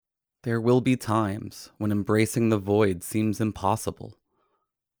There will be times when embracing the void seems impossible.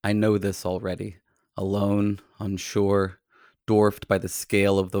 I know this already. Alone, unsure, dwarfed by the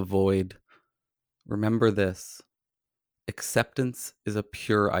scale of the void. Remember this. Acceptance is a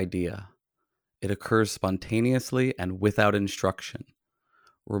pure idea. It occurs spontaneously and without instruction.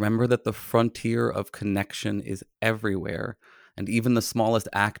 Remember that the frontier of connection is everywhere, and even the smallest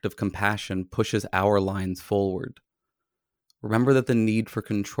act of compassion pushes our lines forward. Remember that the need for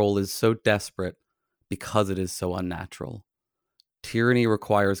control is so desperate because it is so unnatural. Tyranny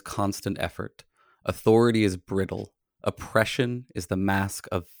requires constant effort. Authority is brittle. Oppression is the mask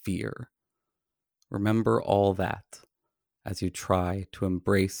of fear. Remember all that as you try to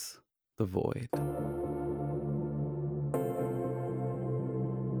embrace the void.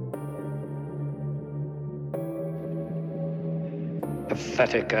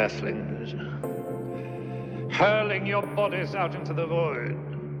 Pathetic earthlings, hurling your bodies out into the void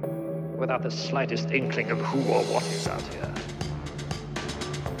without the slightest inkling of who or what is out here.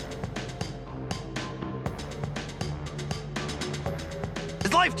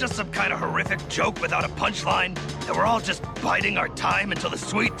 Is life just some kind of horrific joke without a punchline? That we're all just biding our time until the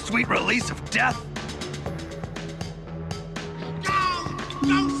sweet, sweet release of death? No!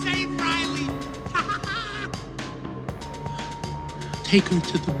 Don't save Riley! Take her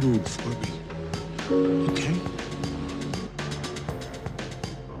to the moon for me. Okay?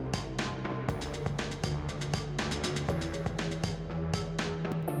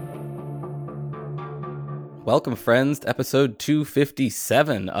 Welcome, friends, to episode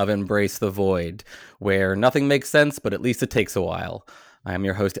 257 of Embrace the Void, where nothing makes sense, but at least it takes a while. I am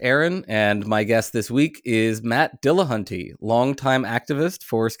your host, Aaron, and my guest this week is Matt Dillahunty, longtime activist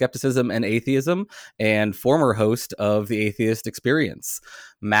for skepticism and atheism and former host of The Atheist Experience.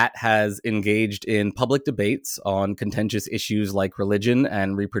 Matt has engaged in public debates on contentious issues like religion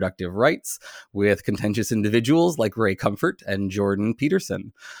and reproductive rights with contentious individuals like Ray Comfort and Jordan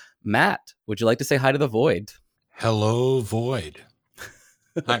Peterson. Matt, would you like to say hi to the Void? Hello, Void.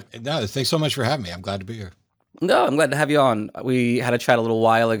 No, thanks so much for having me. I'm glad to be here. No, I'm glad to have you on. We had a chat a little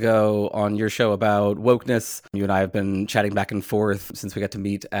while ago on your show about wokeness. You and I have been chatting back and forth since we got to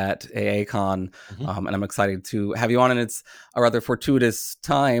meet at AACon, and I'm excited to have you on. And it's a rather fortuitous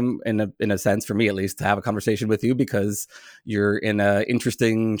time, in a sense, for me at least, to have a conversation with you because you're in an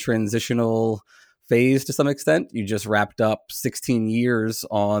interesting transitional phase to some extent. You just wrapped up 16 years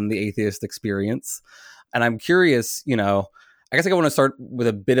on The Atheist Experience. And I'm curious, I guess I want to start with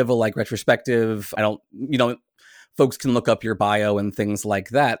a bit of a retrospective. Folks can look up your bio and things like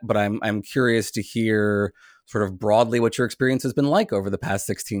that, but I'm curious to hear sort of broadly what your experience has been like over the past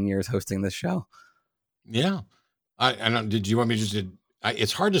 16 years hosting this show. Yeah. Did you want me just to,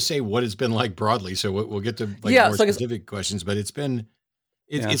 it's hard to say what it's been like broadly. So we'll get to more specific questions, but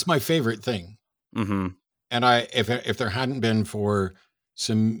it's my favorite thing. Mm-hmm. And if there hadn't been for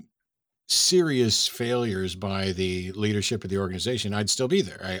some serious failures by the leadership of the organization, I'd still be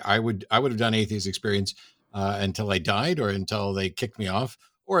there. I would have done Atheist Experience until I died, or until they kicked me off,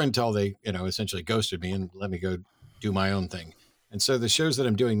 or until they essentially ghosted me and let me go do my own thing. And so the shows that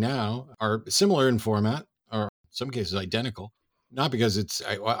I'm doing now are similar in format, or in some cases identical. Not because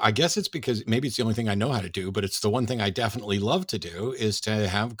I guess it's because maybe it's the only thing I know how to do, but it's the one thing I definitely love to do is to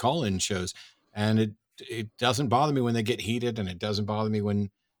have call-in shows. And it doesn't bother me when they get heated, and it doesn't bother me when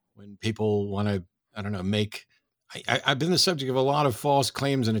people want to, I've been the subject of a lot of false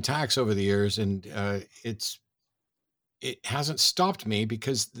claims and attacks over the years, and it hasn't stopped me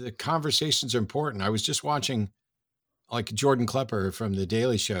because the conversations are important. I was just watching Jordan Klepper from The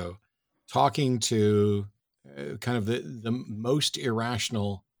Daily Show talking to kind of the most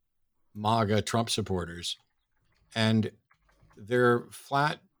irrational MAGA Trump supporters, and they're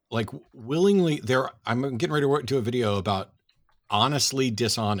flat, willingly, I'm getting ready to do a video about honestly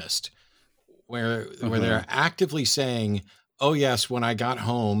dishonest, where they're actively saying, oh yes, when I got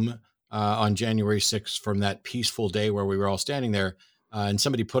home on January 6th from that peaceful day where we were all standing there and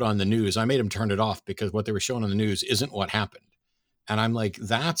somebody put on the news, I made them turn it off because what they were showing on the news isn't what happened. And I'm like,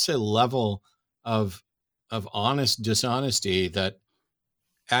 that's a level of honest dishonesty that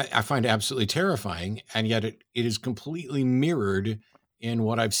I find absolutely terrifying. And yet it is completely mirrored in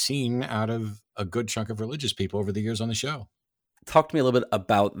what I've seen out of a good chunk of religious people over the years on the show. Talk to me a little bit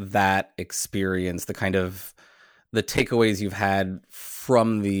about that experience, the kind of the takeaways you've had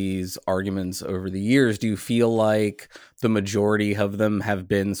from these arguments over the years. Do you feel like the majority of them have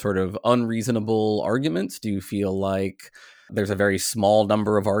been sort of unreasonable arguments? Do you feel like there's a very small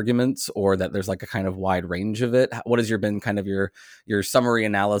number of arguments, or that there's a kind of wide range of it? What has been kind of your summary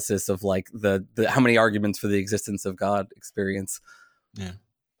analysis of the how many arguments for the existence of God experience? Yeah.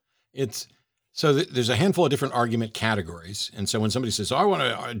 It's so there's a handful of different argument categories. And so when somebody says, oh, I want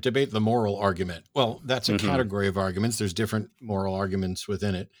to debate the moral argument, well, that's a category of arguments. There's different moral arguments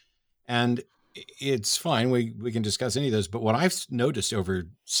within it. And it's fine. We can discuss any of those. But what I've noticed over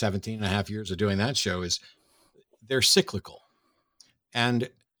 17 and a half years of doing that show is they're cyclical. And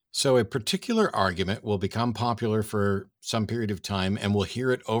so a particular argument will become popular for some period of time, and we'll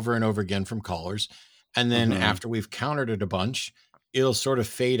hear it over and over again from callers. And then after we've countered it a bunch, it'll sort of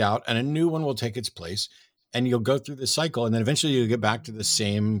fade out and a new one will take its place. And you'll go through the cycle. And then eventually you'll get back to the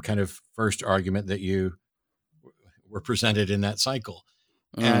same kind of first argument that you were presented in that cycle.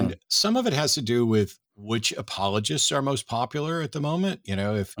 And some of it has to do with which apologists are most popular at the moment. You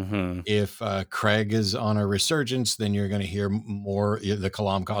know, if Craig is on a resurgence, then you're going to hear more the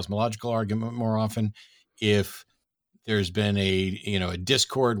Kalam cosmological argument more often. If there's been a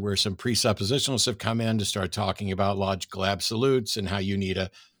discord where some presuppositionalists have come in to start talking about logical absolutes and how you need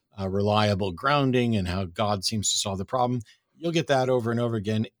a reliable grounding and how God seems to solve the problem, you'll get that over and over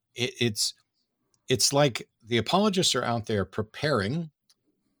again. It's like the apologists are out there preparing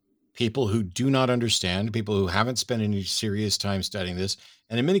people who do not understand, people who haven't spent any serious time studying this,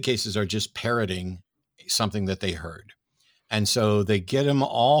 and in many cases are just parroting something that they heard. And so they get them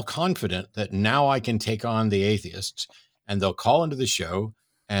all confident that now I can take on the atheists, and they'll call into the show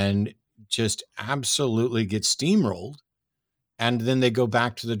and just absolutely get steamrolled. And then they go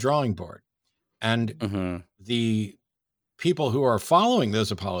back to the drawing board. And the people who are following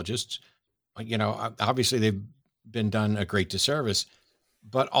those apologists, you know, obviously they've been done a great disservice,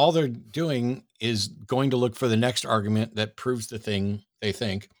 but all they're doing is going to look for the next argument that proves the thing they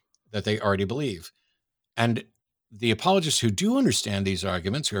think that they already believe. And the apologists who do understand these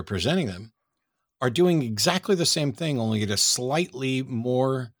arguments, who are presenting them, are doing exactly the same thing, only at a slightly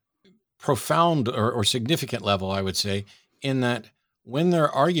more profound or significant level, I would say, in that when their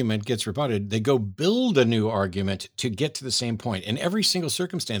argument gets rebutted, they go build a new argument to get to the same point. In every single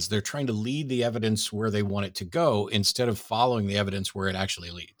circumstance, they're trying to lead the evidence where they want it to go instead of following the evidence where it actually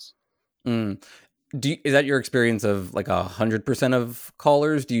leads. Is that your experience of like 100% of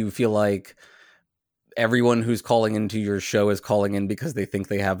callers? Do you feel like everyone who's calling into your show is calling in because they think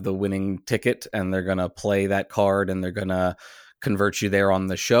they have the winning ticket and they're going to play that card and they're going to convert you there on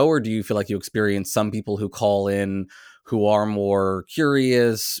the show? Or do you feel like you experience some people who call in who are more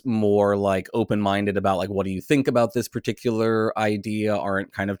curious, more like open-minded about like, what do you think about this particular idea,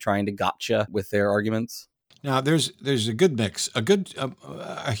 aren't kind of trying to gotcha with their arguments? Now, there's a good mix,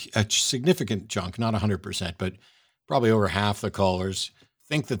 a significant chunk, not 100%, but probably over half the callers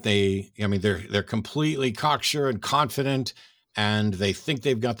think that they're completely cocksure and confident, and they think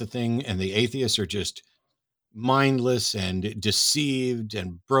they've got the thing, and the atheists are just mindless and deceived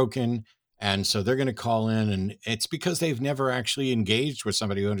and broken. And so they're going to call in, and it's because they've never actually engaged with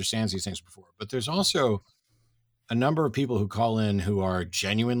somebody who understands these things before. But there's also a number of people who call in who are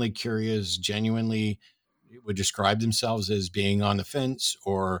genuinely curious, genuinely would describe themselves as being on the fence,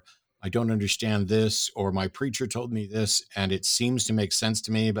 or I don't understand this, or my preacher told me this, and it seems to make sense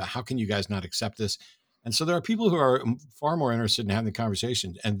to me, but how can you guys not accept this? And so there are people who are far more interested in having the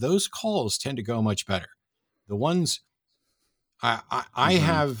conversation, and those calls tend to go much better. The ones I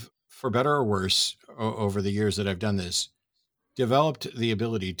have, for better or worse, over the years that I've done this, developed the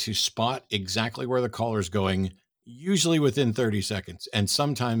ability to spot exactly where the caller's going, usually within 30 seconds, and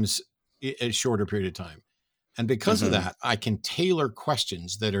sometimes a shorter period of time. And because of that, I can tailor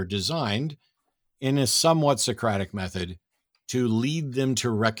questions that are designed in a somewhat Socratic method to lead them to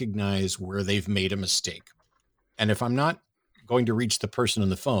recognize where they've made a mistake. And if I'm not going to reach the person on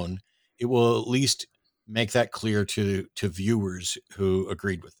the phone, it will at least make that clear to viewers who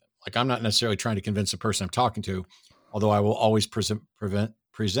agreed with them. Like, I'm not necessarily trying to convince the person I'm talking to, although I will always present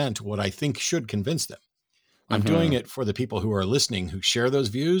what I think should convince them. I'm doing it for the people who are listening, who share those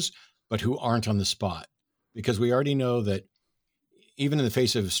views, but who aren't on the spot. Because we already know that even in the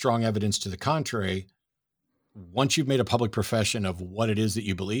face of strong evidence to the contrary, once you've made a public profession of what it is that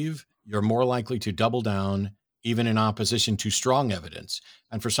you believe, you're more likely to double down, even in opposition to strong evidence.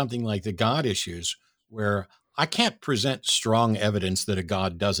 And for something like the God issues, where I can't present strong evidence that a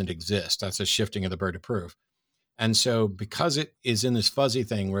God doesn't exist, that's a shifting of the burden of proof. And so because it is in this fuzzy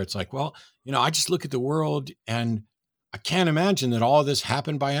thing where it's like, well, you know, I just look at the world and I can't imagine that all of this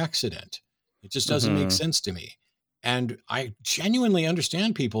happened by accident. It just doesn't make sense to me. And I genuinely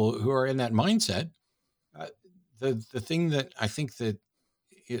understand people who are in that mindset. The thing that I think that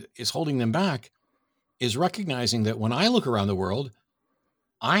is holding them back is recognizing that when I look around the world,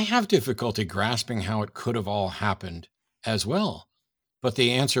 I have difficulty grasping how it could have all happened as well. But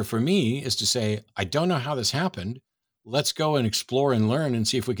the answer for me is to say, I don't know how this happened, let's go and explore and learn and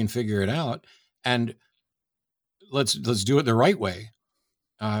see if we can figure it out. And let's do it the right way.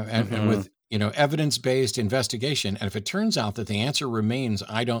 And with, evidence-based investigation. And if it turns out that the answer remains,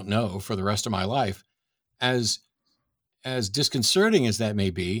 I don't know, for the rest of my life, as disconcerting as that may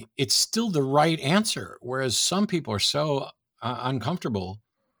be, it's still the right answer. Whereas some people are so uncomfortable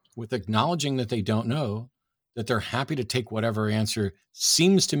with acknowledging that they don't know, that they're happy to take whatever answer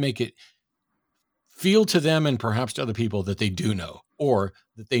seems to make it feel to them and perhaps to other people that they do know, or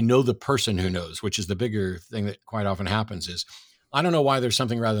that they know the person who knows, which is the bigger thing that quite often happens is, I don't know why there's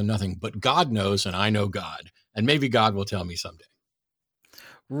something rather than nothing, but God knows and I know God, and maybe God will tell me someday.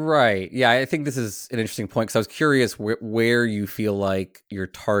 Right. Yeah, I think this is an interesting point because I was curious where you feel like your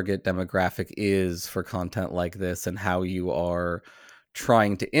target demographic is for content like this and how you are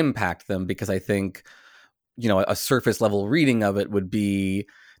trying to impact them, because I think, a surface level reading of it would be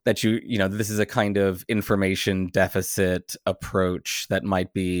that this is a kind of information deficit approach that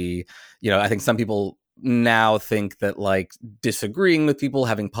might be, I think some people now think that like disagreeing with people,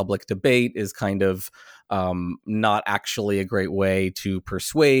 having public debate is kind of not actually a great way to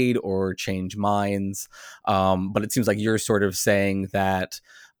persuade or change minds. But it seems like you're sort of saying that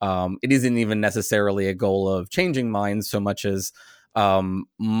it isn't even necessarily a goal of changing minds so much as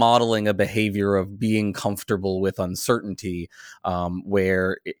modeling a behavior of being comfortable with uncertainty,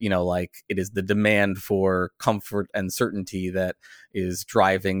 where, like it is the demand for comfort and certainty that is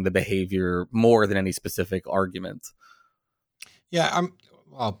driving the behavior more than any specific argument. Yeah,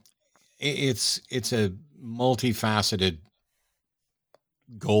 it's a multifaceted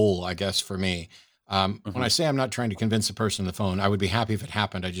goal, I guess, for me. When I say I'm not trying to convince a person on the phone, I would be happy if it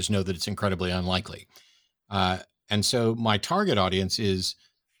happened. I just know that it's incredibly unlikely. And so my target audience is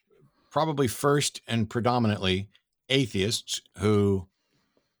probably first and predominantly atheists who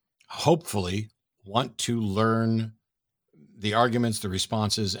hopefully want to learn the arguments, the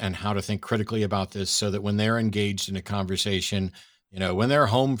responses, and how to think critically about this so that when they're engaged in a conversation, when they're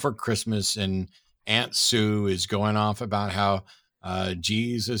home for Christmas and Aunt Sue is going off about how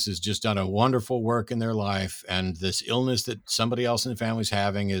Jesus has just done a wonderful work in their life, and this illness that somebody else in the family is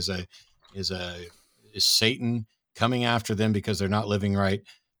having is Satan coming after them because they're not living right,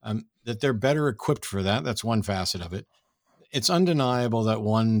 that they're better equipped for that. That's one facet of it. It's undeniable that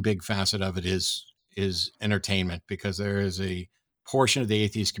one big facet of it is entertainment, because there is a portion of the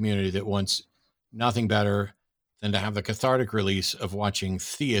atheist community that wants nothing better than to have the cathartic release of watching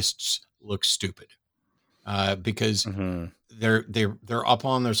theists look stupid, because they're up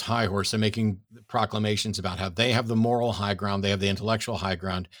on this high horse. They're making proclamations about how they have the moral high ground, they have the intellectual high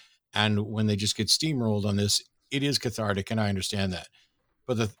ground, and when they just get steamrolled on this, it is cathartic, and I understand that.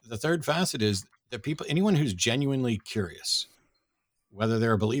 But the third facet is that anyone who's genuinely curious, whether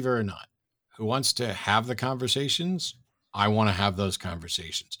they're a believer or not, who wants to have the conversations, I want to have those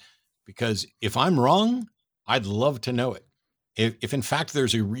conversations. Because if I'm wrong, I'd love to know it. If in fact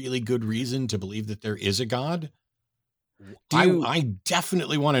there's a really good reason to believe that there is a God, I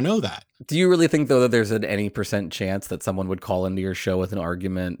definitely want to know that. Do you really think, though, that there's an any % chance that someone would call into your show with an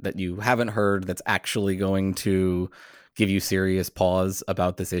argument that you haven't heard that's actually going to give you serious pause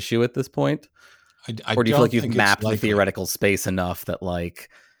about this issue at this point? Or do you feel like you've mapped the theoretical space enough that like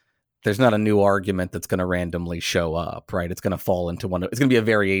there's not a new argument that's going to randomly show up, right? It's going to fall into it's going to be a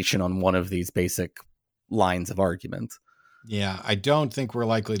variation on one of these basic lines of argument. Yeah, I don't think we're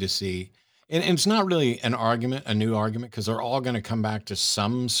likely to see. And it's not really an argument, a new argument, because they're all going to come back to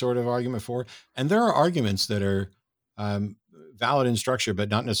some sort of argument for it. And there are arguments that are valid in structure, but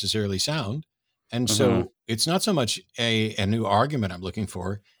not necessarily sound. And so it's not so much a new argument I'm looking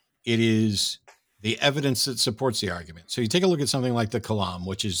for. It is the evidence that supports the argument. So you take a look at something like the Kalam,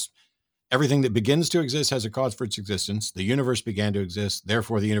 which is everything that begins to exist has a cause for its existence. The universe began to exist.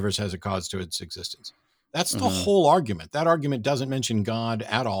 Therefore, the universe has a cause to its existence. That's the whole argument. That argument doesn't mention God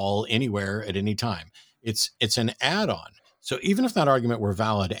at all, anywhere, at any time. It's an add-on. So even if that argument were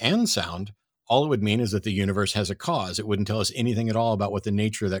valid and sound, all it would mean is that the universe has a cause. It wouldn't tell us anything at all about what the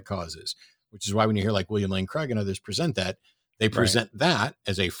nature of that cause is, which is why when you hear like William Lane Craig and others present that, they present that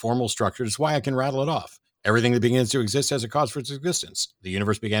as a formal structure. That's why I can rattle it off. Everything that begins to exist has a cause for its existence. The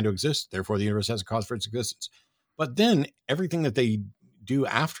universe began to exist. Therefore, the universe has a cause for its existence. But then everything that they do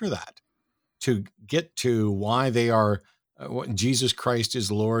after that, to get to why they are, Jesus Christ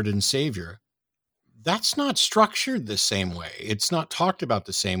is Lord and Savior, that's not structured the same way. It's not talked about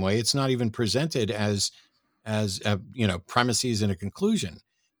the same way. It's not even presented as premises and a conclusion.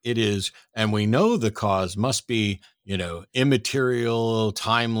 It is, and we know the cause must be, immaterial,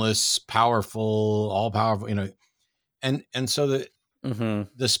 timeless, powerful, all powerful, and so that Mm-hmm.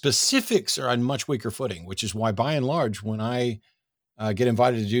 The specifics are on much weaker footing, which is why, by and large, when I get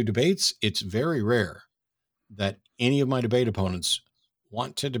invited to do debates, it's very rare that any of my debate opponents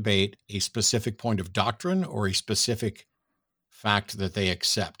want to debate a specific point of doctrine or a specific fact that they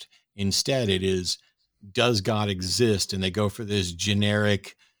accept. Instead, it is, does God exist? And they go for this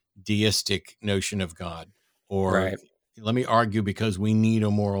generic deistic notion of God, or Right. let me argue because we need a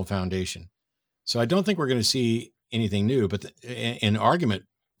moral foundation. So I don't think we're going to see anything new, but in argument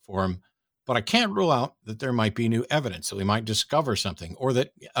form. But I can't rule out that there might be new evidence, that we might discover something, or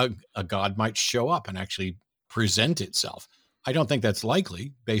that a God might show up and actually present itself. I don't think that's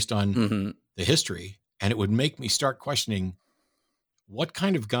likely based on the history. And it would make me start questioning, what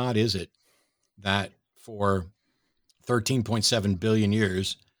kind of God is it that for 13.7 billion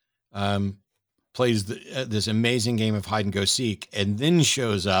years plays this amazing game of hide and go seek, and then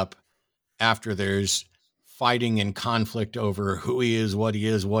shows up after there's fighting and conflict over who he is, what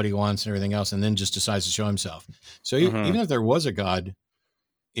he wants, and everything else, and then just decides to show himself. So even if there was a God,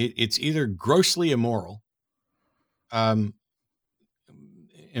 it's either grossly immoral,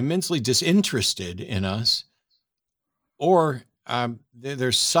 immensely disinterested in us, or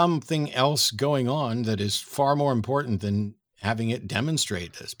there's something else going on that is far more important than having it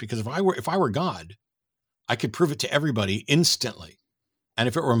demonstrate this. Because if I were God, I could prove it to everybody instantly. And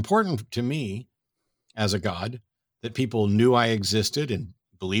if it were important to me as a God that people knew I existed and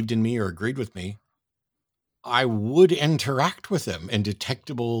believed in me or agreed with me, I would interact with them in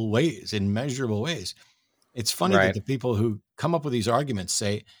detectable ways, in measurable ways. It's funny that the people who come up with these arguments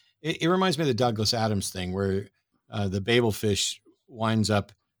say, it reminds me of the Douglas Adams thing, where the Babel fish winds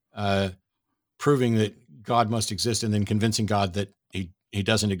up proving that God must exist and then convincing God that he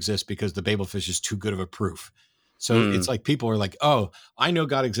doesn't exist because the Babel fish is too good of a proof. So it's like people are like, oh, I know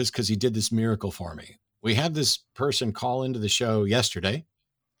God exists because he did this miracle for me. We had this person call into the show yesterday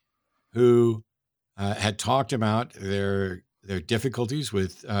who had talked about their difficulties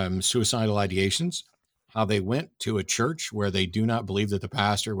with suicidal ideations, how they went to a church where they do not believe that the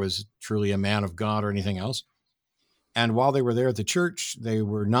pastor was truly a man of God or anything else. And while they were there at the church, they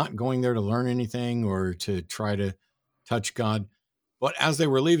were not going there to learn anything or to try to touch God. But as they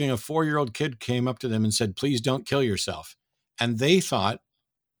were leaving, a 4-year-old kid came up to them and said, please don't kill yourself. And they thought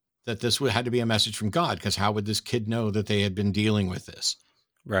that this had to be a message from God, because how would this kid know that they had been dealing with this?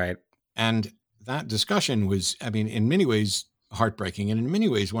 Right. And that discussion was, I mean, in many ways heartbreaking, and in many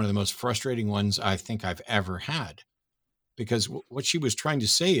ways one of the most frustrating ones I think I've ever had. Because what she was trying to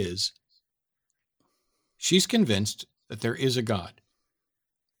say is, she's convinced that there is a God,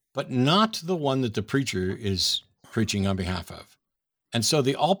 but not the one that the preacher is preaching on behalf of. And so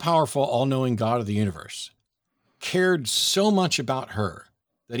the all-powerful, all-knowing God of the universe cared so much about her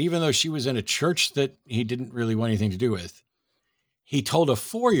that even though she was in a church that he didn't really want anything to do with, he told a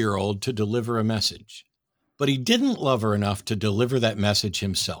 4-year-old to deliver a message, but he didn't love her enough to deliver that message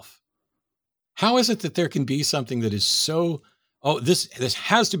himself. How is it that there can be something that is so, oh, this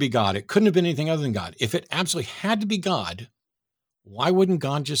has to be God? It couldn't have been anything other than God. If it absolutely had to be God, why wouldn't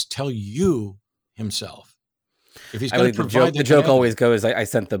God just tell you himself? If he's going to provide the joke always goes, I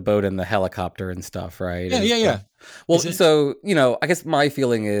sent the boat and the helicopter and stuff, right? Yeah. Well, so, I guess my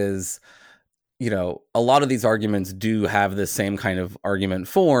feeling is, a lot of these arguments do have the same kind of argument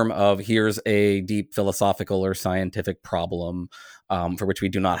form of, here's a deep philosophical or scientific problem for which we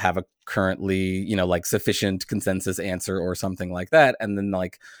do not have a currently, sufficient consensus answer or something like that. And then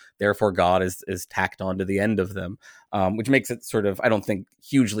therefore God is tacked onto the end of them, which makes it sort of, I don't think,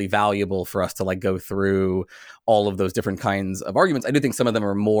 hugely valuable for us to go through all of those different kinds of arguments. I do think some of them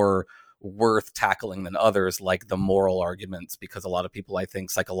are more worth tackling than others, like the moral arguments, because a lot of people, I think,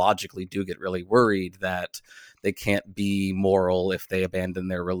 psychologically do get really worried that they can't be moral if they abandon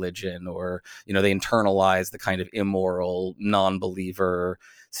their religion, or, they internalize the kind of immoral non-believer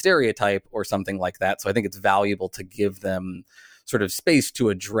stereotype or something like that. So I think it's valuable to give them sort of space to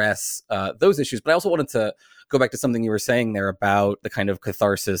address those issues. But I also wanted to go back to something you were saying there about the kind of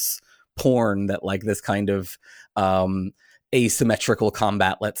catharsis porn that this kind of asymmetrical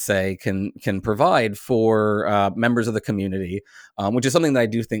combat, let's say, can provide for members of the community, which is something that I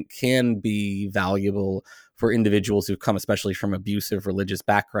do think can be valuable for individuals who come especially from abusive religious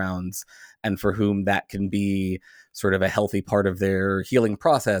backgrounds, and for whom that can be sort of a healthy part of their healing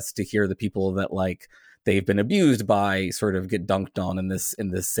process, to hear the people that they've been abused by sort of get dunked on in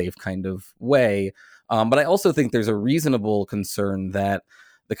this safe kind of way. But I also think there's a reasonable concern that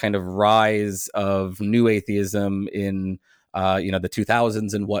the kind of rise of new atheism in the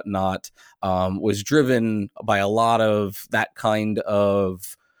 2000s and whatnot was driven by a lot of that kind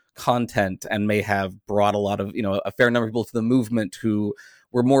of content and may have brought a lot of, a fair number of people to the movement who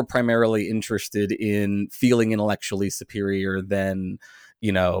were more primarily interested in feeling intellectually superior than,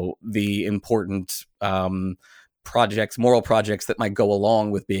 the important moral projects that might go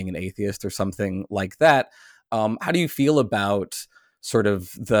along with being an atheist or something like that. How do you feel about sort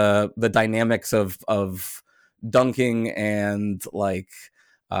of the dynamics of dunking and like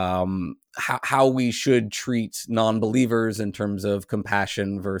how we should treat non-believers in terms of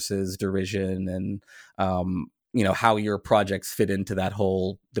compassion versus derision, and how your projects fit into that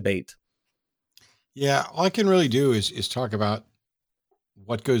whole debate? Yeah, all I can really do is talk about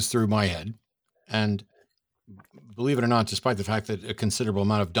what goes through my head. And believe it or not, despite the fact that a considerable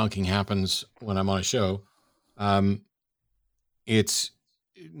amount of dunking happens when I'm on a show, it's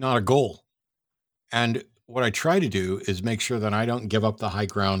not a goal. And what I try to do is make sure that I don't give up the high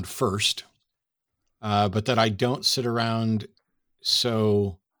ground first, but that I don't sit around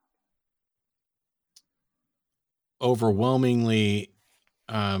so overwhelmingly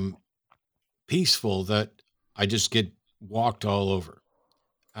peaceful that I just get walked all over.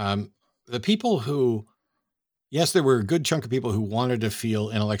 The people who, yes, there were a good chunk of people who wanted to feel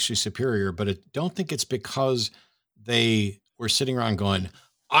intellectually superior, but I don't think it's because they were sitting around going,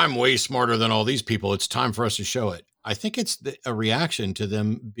 I'm way smarter than all these people. It's time for us to show it. I think it's a reaction to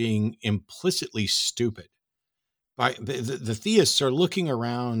them being implicitly stupid. The theists are looking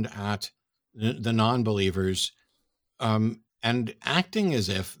around at the non-believers and acting as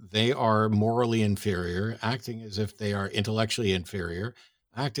if they are morally inferior, acting as if they are intellectually inferior,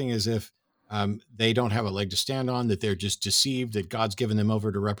 acting as if they don't have a leg to stand on, that they're just deceived, that God's given them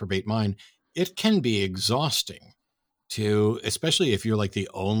over to reprobate mind. It can be exhausting especially if you're like the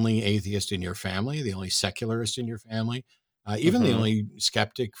only atheist in your family, the only secularist in your family, even the only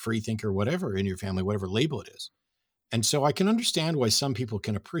skeptic, free thinker, whatever in your family, whatever label it is. And so I can understand why some people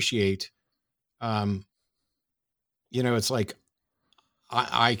can appreciate, it's like,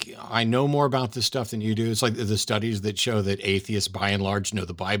 I know more about this stuff than you do. It's like the studies that show that atheists, by and large, know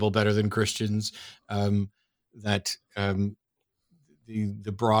the Bible better than Christians.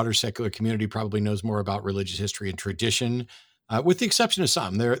 The broader secular community probably knows more about religious history and tradition, with the exception of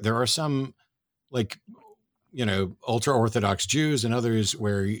some. There are some, like, ultra Orthodox Jews and others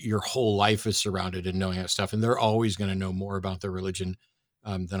where your whole life is surrounded in knowing that stuff, and they're always going to know more about their religion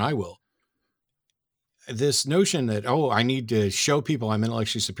than I will. This notion that, I need to show people I'm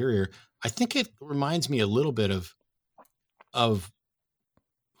intellectually superior, I think it reminds me a little bit of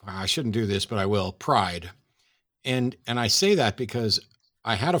I shouldn't do this, but I will, pride. And I say that because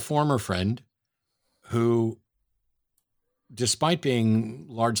I had a former friend who, despite being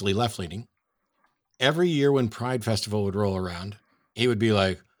largely left-leaning, every year when Pride Festival would roll around, he would be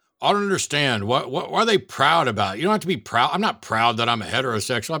like, I don't understand. What are they proud about? You don't have to be proud. I'm not proud that I'm a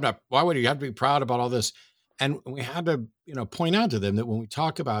heterosexual. Why would you have to be proud about all this? And we had to, point out to them that when we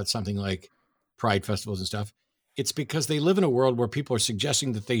talk about something like Pride festivals and stuff, it's because they live in a world where people are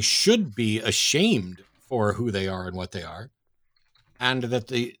suggesting that they should be ashamed for who they are and what they are. And that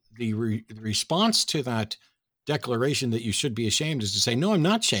the response to that declaration that you should be ashamed is to say, no, I'm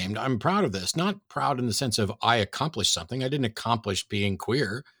not ashamed. I'm proud of this. Not proud in the sense of I accomplished something. I didn't accomplish being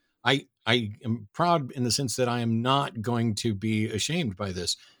queer. I am proud in the sense that I am not going to be ashamed by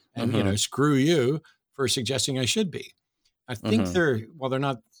this. And, screw you for suggesting I should be. I think while they're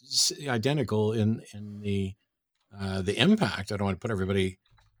not identical in the impact, I don't want to put everybody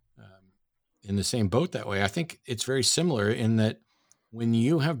in the same boat that way. I think it's very similar in that when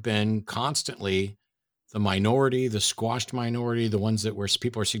you have been constantly the minority, the squashed minority, the ones that where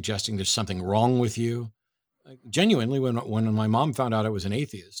people are suggesting there's something wrong with you. Like, genuinely, when my mom found out I was an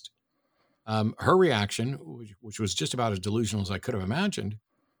atheist, her reaction, which was just about as delusional as I could have imagined,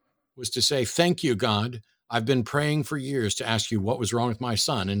 was to say, thank you, God. I've been praying for years to ask you what was wrong with my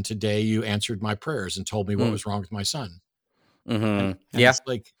son. And today you answered my prayers and told me what was wrong with my son. And it's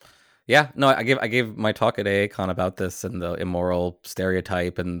like, yeah, no, I gave my talk at AACon about this and the immoral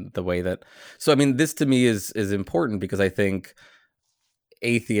stereotype and the way that. So, I mean, this to me is important because I think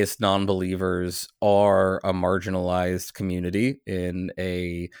atheist non-believers are a marginalized community in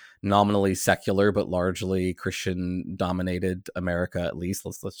a nominally secular but largely Christian-dominated America. At least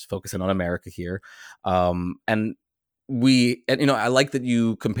let's focus in on America here, and I like that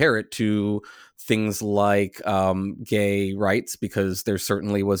you compare it to things like gay rights, because there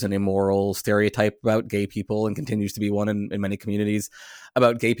certainly was an immoral stereotype about gay people and continues to be one in many communities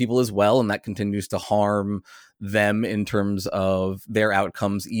about gay people as well. And that continues to harm them in terms of their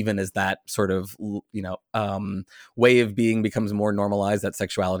outcomes, even as that sort of, way of being becomes more normalized, that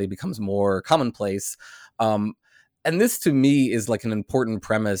sexuality becomes more commonplace. and this to me is like an important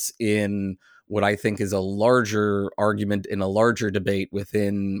premise in what I think is a larger argument in a larger debate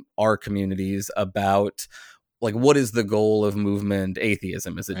within our communities about like, what is the goal of movement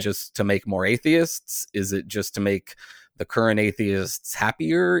atheism? Is it just to make more atheists? Is it just to make the current atheists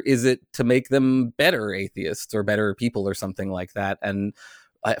happier? Is it to make them better atheists or better people or something like that? And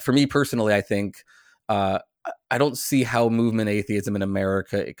for me personally, I think I don't see how movement atheism in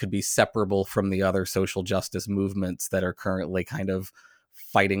America, it could be separable from the other social justice movements that are currently kind of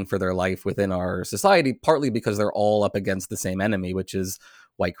fighting for their life within our society, partly because they're all up against the same enemy, which is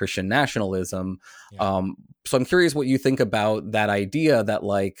white Christian nationalism. Yeah. So I'm curious what you think about that idea that,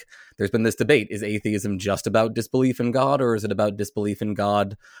 like, there's been this debate. Is atheism just about disbelief in God, or is it about disbelief in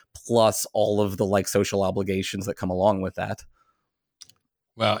God plus all of the like social obligations that come along with that?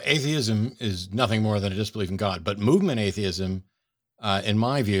 Well, atheism is nothing more than a disbelief in God, but movement atheism, in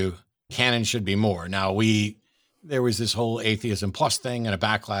my view, can and should be more. Now, there was this whole atheism plus thing and a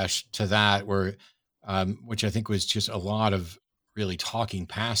backlash to that, where, which I think was just a lot of really talking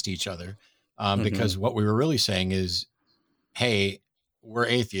past each other, because what we were really saying is, hey, we're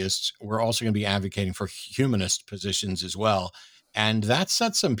atheists. We're also going to be advocating for humanist positions as well. And that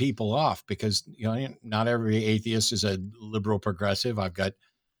sets some people off because, not every atheist is a liberal progressive. I've got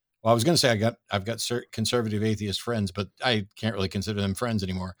conservative atheist friends, but I can't really consider them friends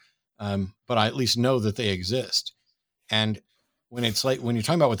anymore. But I at least know that they exist. And when you're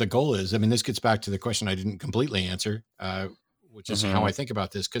talking about what the goal is, I mean, this gets back to the question I didn't completely answer, which is how I think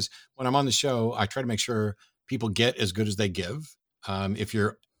about this. Because when I'm on the show, I try to make sure people get as good as they give.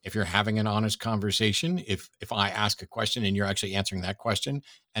 If you're having an honest conversation, if I ask a question and you're actually answering that question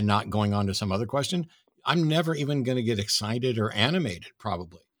and not going on to some other question, I'm never even going to get excited or animated,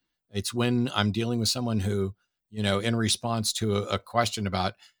 probably. It's when I'm dealing with someone who, in response to a question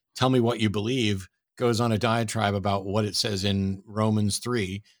about, tell me what you believe, goes on a diatribe about what it says in Romans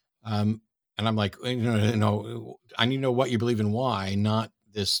 3. And I'm like, I need to know what you believe and why, not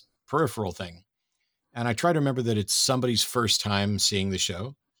this peripheral thing. And I try to remember that it's somebody's first time seeing the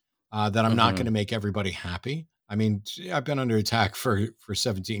show, that I'm not going to make everybody happy. I mean, I've been under attack for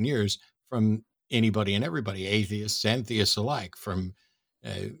 17 years from anybody and everybody, atheists and theists alike, from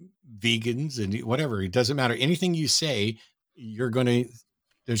vegans and whatever. It doesn't matter. Anything you say, there's going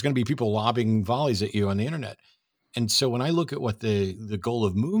to be people lobbing volleys at you on the internet. And so when I look at what the goal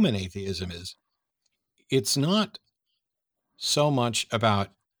of movement atheism is, it's not so much about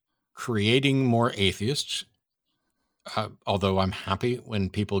creating more atheists, although I'm happy when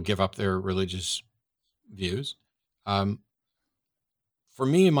people give up their religious views. For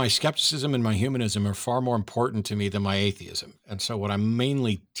me, my skepticism and my humanism are far more important to me than my atheism. And so what I'm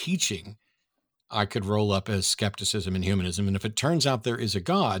mainly teaching, I could roll up as skepticism and humanism. And if it turns out there is a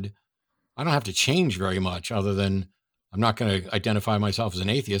God, I don't have to change very much, other than I'm not going to identify myself as an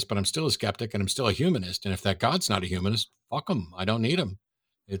atheist, but I'm still a skeptic and I'm still a humanist. And if that God's not a humanist, fuck him. I don't need him.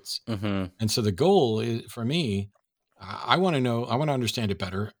 And so the goal is, for me, I want to understand it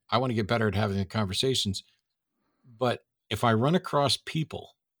better. I want to get better at having the conversations. But if I run across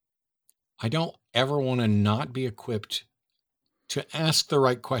people, I don't ever want to not be equipped to ask the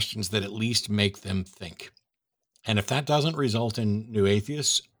right questions that at least make them think. And if that doesn't result in new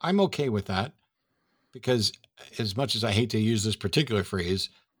atheists, I'm okay with that, because as much as I hate to use this particular phrase,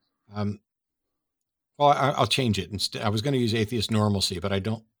 I'll change it. Instead, I was going to use atheist normalcy, but I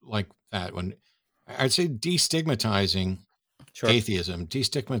don't like that one. I'd say destigmatizing atheism,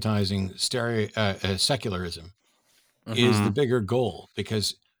 destigmatizing secularism is the bigger goal,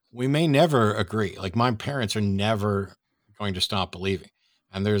 because we may never agree. Like, my parents are never going to stop believing.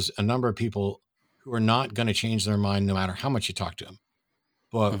 And there's a number of people who are not going to change their mind no matter how much you talk to them.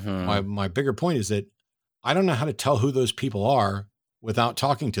 But my bigger point is that I don't know how to tell who those people are without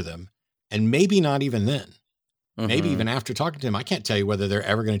talking to them. And maybe not even then. Maybe even after talking to them, I can't tell you whether they're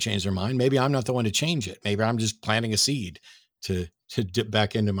ever going to change their mind. Maybe I'm not the one to change it. Maybe I'm just planting a seed to dip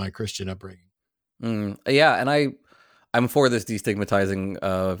back into my Christian upbringing. Yeah, and I'm for this destigmatizing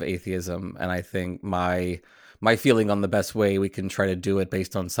of atheism, and I think my feeling on the best way we can try to do it,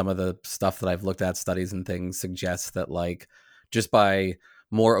 based on some of the stuff that I've looked at, studies and things, suggests that, like, just by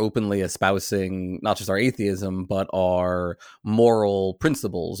more openly espousing not just our atheism, but our moral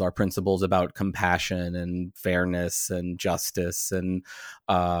principles, our principles about compassion and fairness and justice and,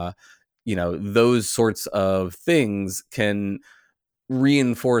 those sorts of things can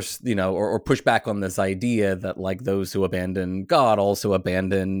reinforce, or push back on this idea that, like, those who abandon God also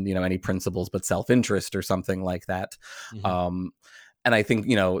abandon, any principles but self-interest or something like that. And I think,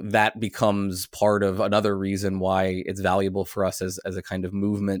 that becomes part of another reason why it's valuable for us as a kind of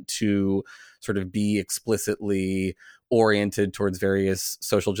movement to sort of be explicitly oriented towards various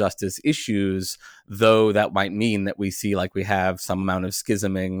social justice issues, though that might mean that we see like we have some amount of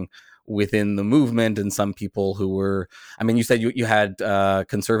schisming within the movement, and some people who were, I mean, you said you had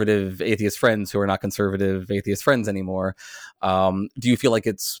conservative atheist friends who are not conservative atheist friends anymore. Do you feel like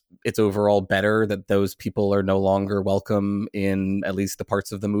it's overall better that those people are no longer welcome in at least the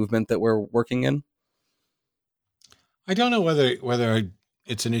parts of the movement that we're working in? I don't know whether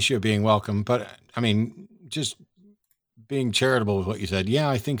it's an issue of being welcome, but I mean, just being charitable with what you said. Yeah,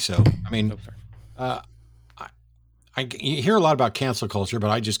 I think so. I mean, you hear a lot about cancel culture, but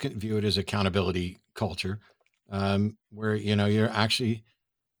I just view it as accountability culture, where, you're actually,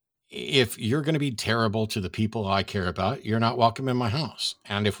 if you're going to be terrible to the people I care about, you're not welcome in my house.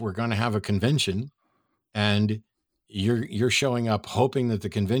 And if we're going to have a convention and you're showing up hoping that the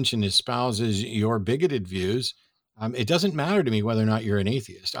convention espouses your bigoted views, it doesn't matter to me whether or not you're an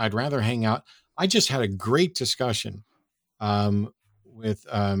atheist. I'd rather hang out. I just had a great discussion with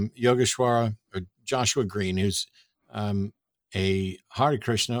Yogeshwara or Joshua Green, who's a Hare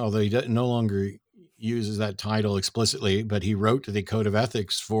Krishna, although he no longer uses that title explicitly, but he wrote the code of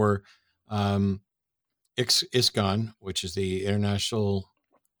ethics for ISKCON, which is the international.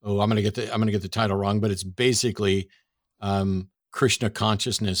 I'm gonna get the title wrong, but it's basically Krishna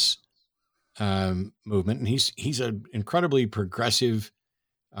consciousness movement, and he's an incredibly progressive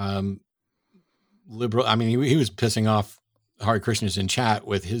liberal. I mean, he was pissing off Hare Krishnas in chat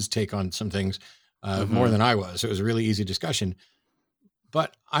with his take on some things more than I was. So it was a really easy discussion.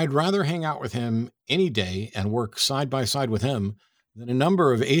 But I'd rather hang out with him any day and work side by side with him than a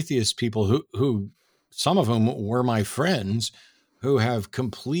number of atheist people who some of whom were my friends, who have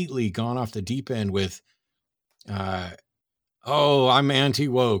completely gone off the deep end with, I'm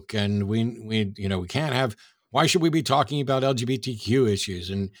anti-woke and we can't have, why should we be talking about LGBTQ issues?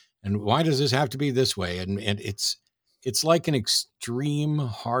 And why does this have to be this way? And it's like an extreme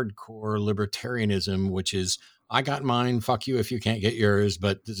hardcore libertarianism, which is, I got mine, fuck you if you can't get yours,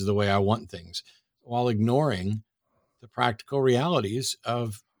 but this is the way I want things, while ignoring the practical realities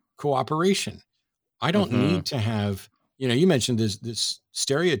of cooperation. I don't need to have, you mentioned this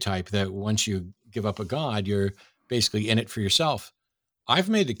stereotype that once you give up a God, you're basically in it for yourself. I've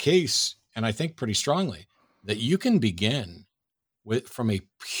made the case, and I think pretty strongly, that you can begin from a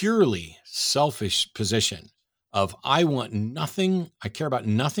purely selfish position of, I want nothing, I care about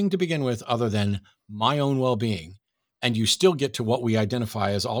nothing to begin with other than my own well-being. And you still get to what we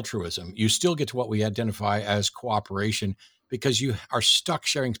identify as altruism. You still get to what we identify as cooperation, because you are stuck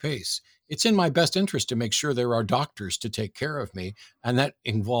sharing space. It's in my best interest to make sure there are doctors to take care of me. And that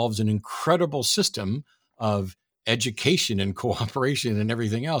involves an incredible system of education and cooperation and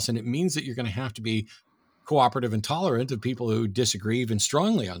everything else. And it means that you're going to have to be cooperative and tolerant of people who disagree even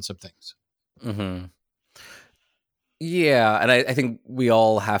strongly on some things. Mm-hmm. Yeah, and I think we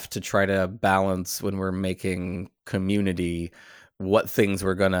all have to try to balance, when we're making community, what things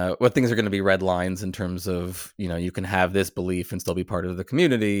are gonna be red lines in terms of, you can have this belief and still be part of the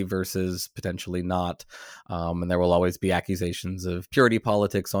community versus potentially not. And there will always be accusations of purity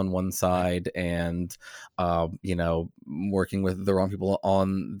politics on one side and, working with the wrong people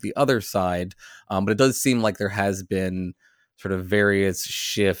on the other side. But it does seem like there has been sort of various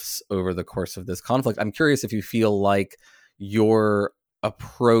shifts over the course of this conflict. I'm curious if you feel like your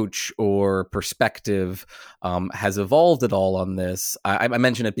approach or perspective has evolved at all on this. I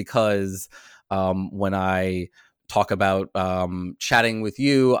mention it because when I talk about chatting with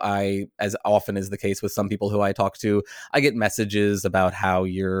you, I, as often is the case with some people who I talk to, I get messages about how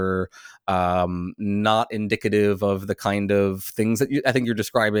you're not indicative of the kind of things that I think you're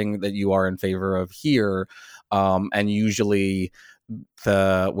describing that you are in favor of here. And usually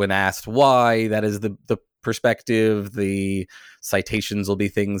when asked why, that is the perspective, the citations will be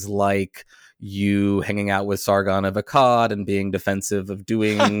things like you hanging out with Sargon of Akkad and being defensive of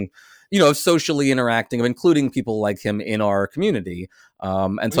doing, socially interacting, of including people like him in our community.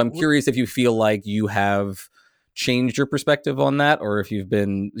 And so I'm curious if you feel like you have changed your perspective on that, or if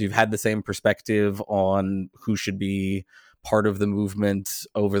you've had the same perspective on who should be part of the movement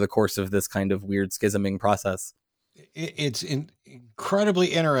over the course of this kind of weird schisming process. It's incredibly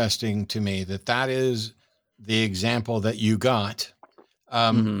interesting to me that is the example that you got.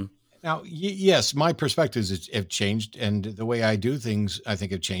 Now, yes, my perspectives have changed, and the way I do things, I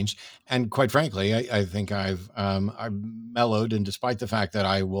think, have changed. And quite frankly, I think I've mellowed, and despite the fact that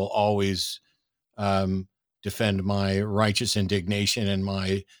I will always defend my righteous indignation and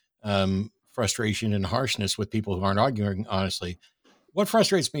my frustration and harshness with people who aren't arguing honestly, what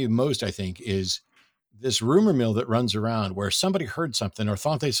frustrates me most, I think, is this rumor mill that runs around where somebody heard something or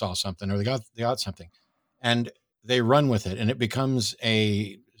thought they saw something or they got something, and they run with it, and it becomes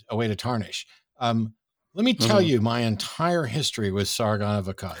a way to tarnish. Let me tell you my entire history with Sargon of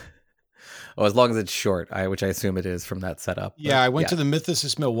Akkad. Oh, as long as it's short, which I assume it is from that setup. Yeah, I went to the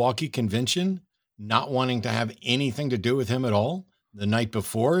Mythicist Milwaukee convention, not wanting to have anything to do with him at all. The night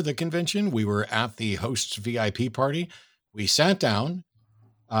before the convention, we were at the host's VIP party. We sat down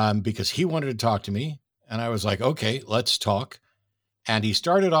because he wanted to talk to me. And I was like, okay, let's talk. And he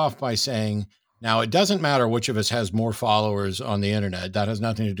started off by saying, now, it doesn't matter which of us has more followers on the internet. That has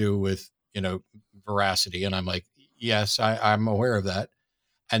nothing to do with, veracity. And I'm like, yes, I'm aware of that.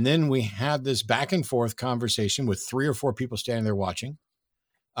 And then we had this back and forth conversation with 3 or 4 people standing there watching.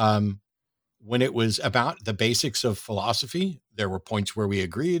 When it was about the basics of philosophy, there were points where we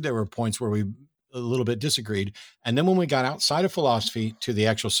agreed. There were points where we a little bit disagreed. And then when we got outside of philosophy to the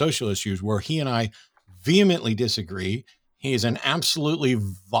actual social issues where he and I vehemently disagree, he is an absolutely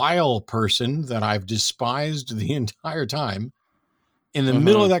vile person that I've despised the entire time. In the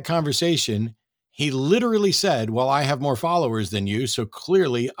middle of that conversation, he literally said, well, I have more followers than you, so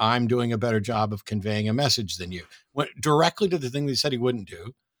clearly I'm doing a better job of conveying a message than you. Went directly to the thing they said he wouldn't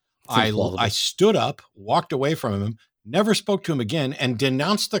do. I stood up, walked away from him, never spoke to him again, and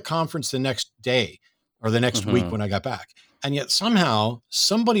denounced the conference the next day or the next week when I got back. And yet somehow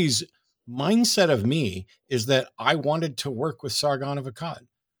somebody's mindset of me is that I wanted to work with Sargon of Akkad.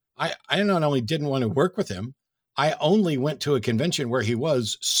 I not only didn't want to work with him, I only went to a convention where he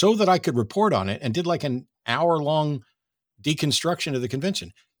was so that I could report on it and did like an hour-long deconstruction of the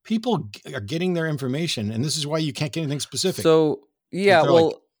convention. People are getting their information, and this is why you can't get anything specific. So, yeah, well,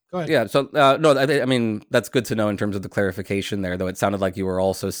 like, go ahead. Yeah, so, no, I mean, that's good to know in terms of the clarification there, though it sounded like you were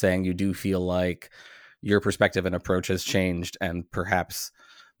also saying you do feel like your perspective and approach has changed and perhaps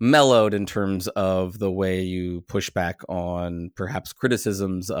mellowed in terms of the way you push back on perhaps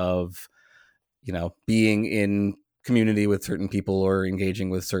criticisms of, being in community with certain people or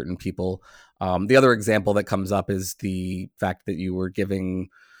engaging with certain people. The other example that comes up is the fact that you were doing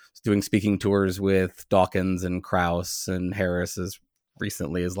speaking tours with Dawkins and Krauss and Harris as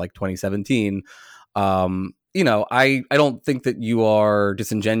recently as like 2017. I don't think that you are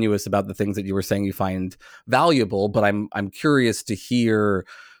disingenuous about the things that you were saying you find valuable, but I'm curious to hear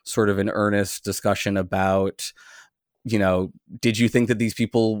sort of an earnest discussion about, did you think that these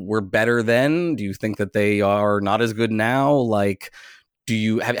people were better then? Do you think that they are not as good now? Like,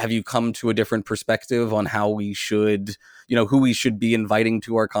 have you come to a different perspective on how we should, who we should be inviting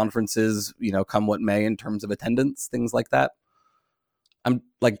to our conferences, come what may in terms of attendance, things like that? I'm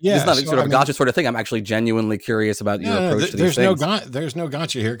like, it's not sort of a gotcha sort of thing. I'm actually genuinely curious about your approach to these things. There's no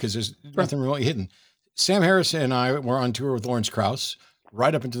gotcha here because there's nothing remotely hidden. Sam Harris and I were on tour with Lawrence Krauss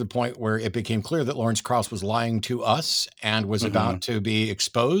right up into the point where it became clear that Lawrence Krauss was lying to us and was about to be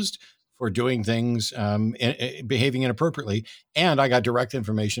exposed for doing things, behaving inappropriately. And I got direct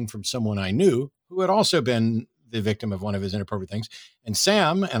information from someone I knew who had also been the victim of one of his inappropriate things. And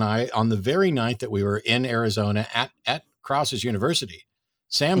Sam and I, on the very night that we were in Arizona at Krauss's university,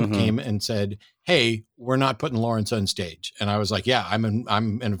 Sam came and said, hey, we're not putting Lawrence on stage. And I was like, yeah,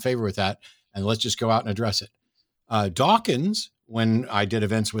 I'm in favor with that. And let's just go out and address it. Dawkins, when I did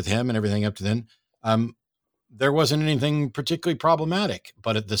events with him and everything up to then, there wasn't anything particularly problematic.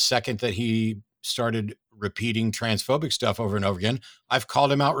 But at the second that he started repeating transphobic stuff over and over again, I've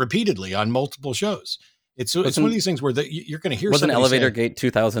called him out repeatedly on multiple shows. It's one of these things where you're going to hear something. Wasn't Elevator Gate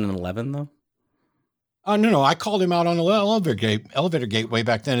 2011 though? No. I called him out on the Elevator Gate way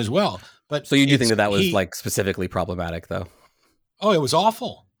back then as well. But so you do think that was like specifically problematic though? Oh, it was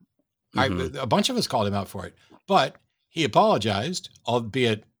awful. A bunch of us called him out for it, but he apologized,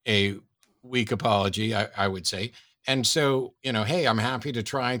 albeit a weak apology, I would say. And so, hey, I'm happy to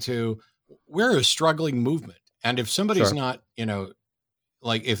try to, we're a struggling movement. And if somebody's not,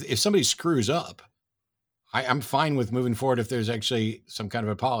 like if somebody screws up, I'm fine with moving forward if there's actually some kind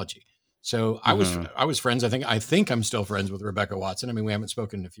of apology. So I was friends. I think I'm still friends with Rebecca Watson. I mean, we haven't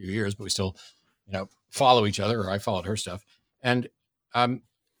spoken in a few years, but we still, follow each other, or I followed her stuff. And I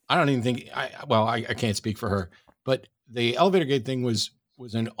don't even think I can't speak for her, but the Elevator Gate thing was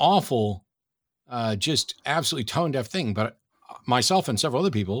an awful, just absolutely tone deaf thing. But myself and several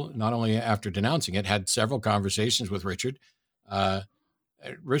other people, not only after denouncing it, had several conversations with Richard.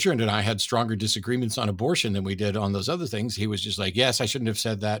 Richard and I had stronger disagreements on abortion than we did on those other things. He was just like, yes, I shouldn't have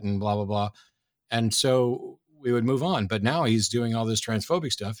said that and blah, blah, blah. And so we would move on. But now he's doing all this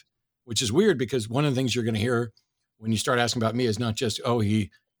transphobic stuff, which is weird because one of the things you're going to hear when you start asking about me is not just,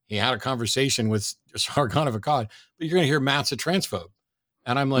 he had a conversation with Sargon of Akkad, but you're going to hear Matt's a transphobe.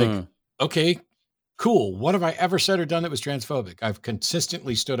 And I'm like, okay, cool. What have I ever said or done that was transphobic? I've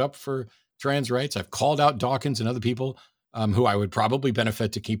consistently stood up for trans rights. I've called out Dawkins and other people who I would probably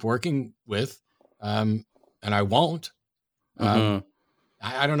benefit to keep working with. And I won't.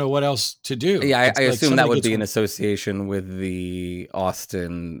 I don't know what else to do. Yeah, I assume that would be in association with the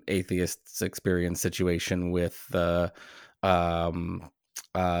Austin atheists experience situation with the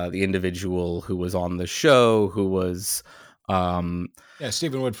individual who was on the show, who was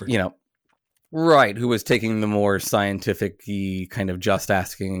Stephen Woodford. Right, who was taking the more scientific kind of just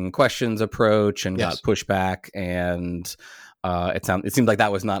asking questions approach and got pushback, and it seemed like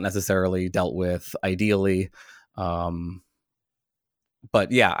that was not necessarily dealt with ideally.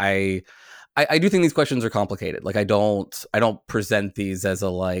 But yeah, I do think these questions are complicated. Like I don't present these as a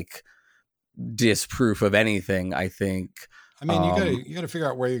like disproof of anything. I think. I mean, you got to figure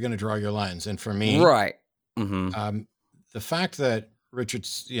out where you're going to draw your lines. And for me, right, the fact that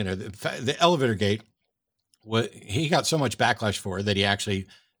Richard's, the elevator gate, he got so much backlash for that he actually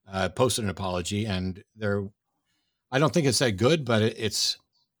posted an apology, and I don't think it's that good, but it's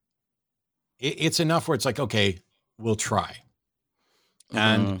enough where it's like, okay, we'll try.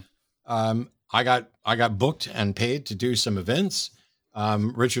 And I got booked and paid to do some events.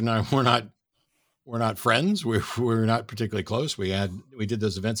 Richard and I we're not friends. We're not particularly close. We did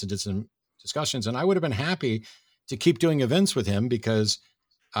those events and did some discussions, and I would have been happy to keep doing events with him because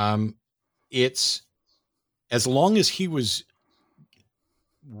it's as long as he was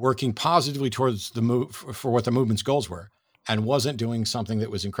working positively towards the move for what the movement's goals were and wasn't doing something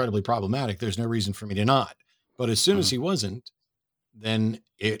that was incredibly problematic, there's no reason for me to not. But as soon as he wasn't, then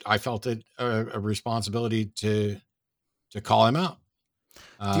I felt it a responsibility to call him out.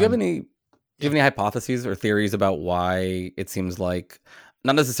 Do you have any hypotheses or theories about why it seems like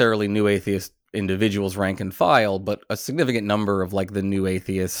not necessarily new atheist individuals rank and file, but a significant number of like the new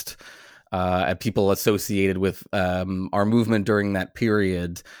atheist people associated with our movement during that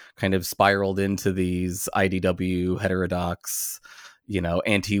period kind of spiraled into these IDW heterodox,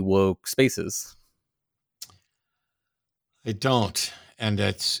 anti-woke spaces? I don't. And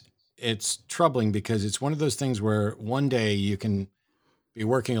it's troubling because it's one of those things where one day you can be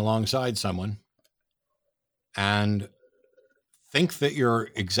working alongside someone and think that you're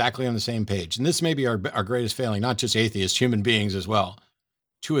exactly on the same page. And this may be our greatest failing, not just atheists, human beings as well,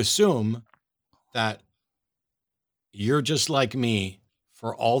 to assume that you're just like me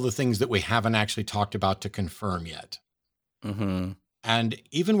for all the things that we haven't actually talked about to confirm yet. And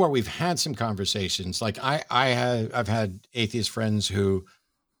even where we've had some conversations, like I've had atheist friends who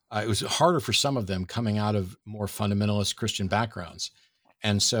it was harder for some of them coming out of more fundamentalist Christian backgrounds.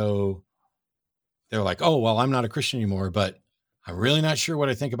 And so they're like, oh, well, I'm not a Christian anymore, but I'm really not sure what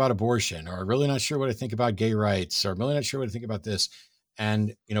I think about abortion, or I'm really not sure what I think about gay rights, or I'm really not sure what I think about this.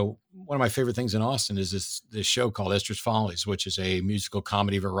 And, one of my favorite things in Austin is this show called Esther's Follies, which is a musical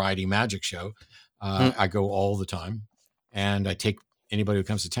comedy variety magic show. I go all the time, and I take anybody who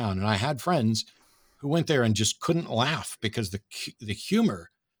comes to town. And I had friends who went there and just couldn't laugh because the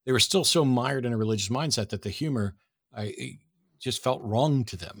humor, they were still so mired in a religious mindset that the humor it just felt wrong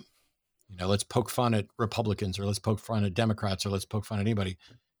to them. Let's poke fun at Republicans, or let's poke fun at Democrats, or let's poke fun at anybody.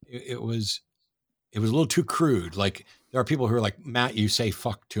 It was a little too crude. Like there are people who are like, Matt, you say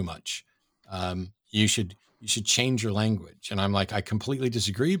fuck too much. You should change your language. And I'm like, I completely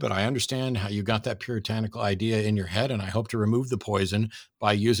disagree, but I understand how you got that puritanical idea in your head. And I hope to remove the poison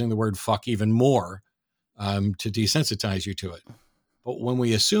by using the word fuck even more to desensitize you to it. But when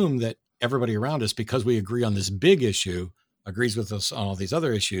we assume that everybody around us, because we agree on this big issue, agrees with us on all these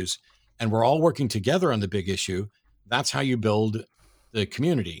other issues, and we're all working together on the big issue, that's how you build the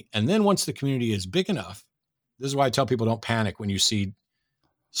community. And then once the community is big enough, this is why I tell people don't panic when you see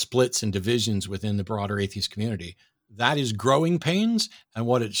splits and divisions within the broader atheist community. That is growing pains. And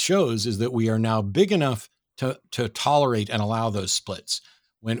what it shows is that we are now big enough to tolerate and allow those splits.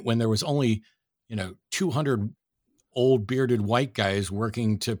 When there was only, 200 old bearded white guys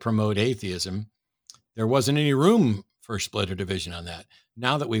working to promote atheism, there wasn't any room for split or division on that.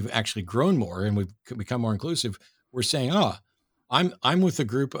 Now that we've actually grown more and we've become more inclusive, we're saying, I'm with a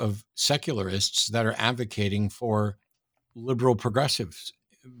group of secularists that are advocating for liberal progressive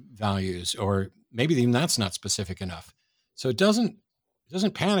values, or maybe even that's not specific enough. So it doesn't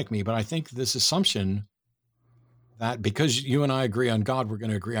panic me, but I think this assumption that because you and I agree on God, we're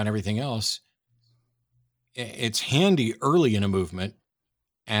going to agree on everything else. It's handy early in a movement,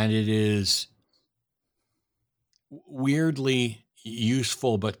 and it is weirdly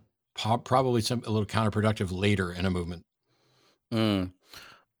useful, but probably a little counterproductive later in a movement.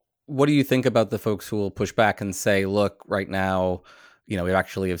 What do you think about the folks who will push back and say, look, right now, we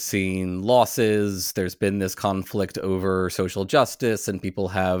actually have seen losses. There's been this conflict over social justice, and people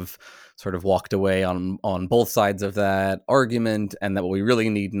have sort of walked away on both sides of that argument, and that what we really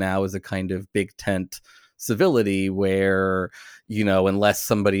need now is a kind of big tent civility where, unless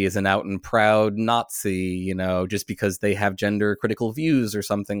somebody is an out and proud Nazi, just because they have gender critical views or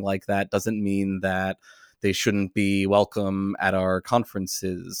something like that doesn't mean that they shouldn't be welcome at our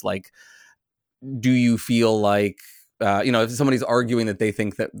conferences. Like, do you feel like, if somebody's arguing that they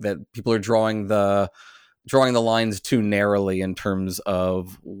think that people are drawing the lines too narrowly in terms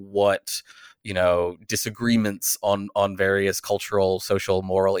of what, disagreements on various cultural, social,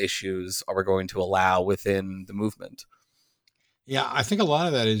 moral issues are we going to allow within the movement? Yeah, I think a lot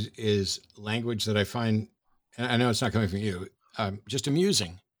of that is language that I find, and I know it's not coming from you, just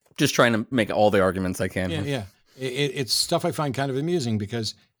amusing. Just trying to make all the arguments I can. Yeah. It's stuff I find kind of amusing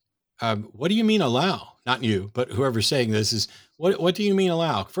because what do you mean allow? Not you, but whoever's saying this is, what do you mean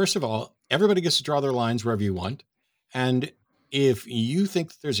allow? First of all, everybody gets to draw their lines wherever you want. And if you think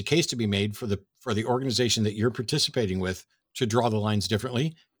that there's a case to be made for the organization that you're participating with to draw the lines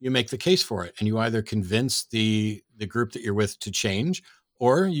differently, you make the case for it. And you either convince the group that you're with to change,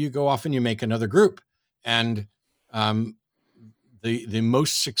 or you go off and you make another group. And the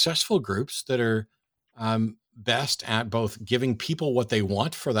most successful groups that are best at both giving people what they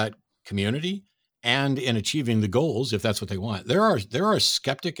want for that community and in achieving the goals, if that's what they want. There are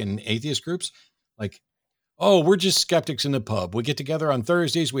skeptic and atheist groups like, oh, we're just skeptics in the pub. We get together on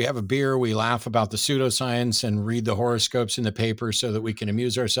Thursdays, we have a beer, we laugh about the pseudoscience and read the horoscopes in the paper so that we can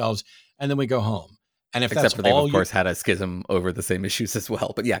amuse ourselves, and then we go home. And if Except for they've, of course, had a schism over the same issues as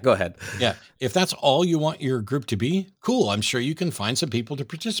well. But yeah, go ahead. Yeah. If that's all you want your group to be, cool. I'm sure you can find some people to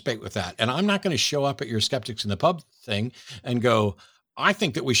participate with that. And I'm not going to show up at your skeptics in the pub thing and go, I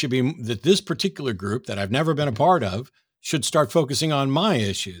think that this particular group that I've never been a part of should start focusing on my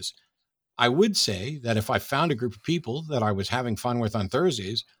issues. I would say that if I found a group of people that I was having fun with on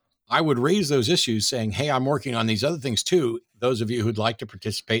Thursdays, I would raise those issues saying, hey, I'm working on these other things too. Those of you who'd like to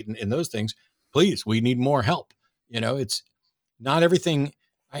participate in those things, please, we need more help. It's not everything.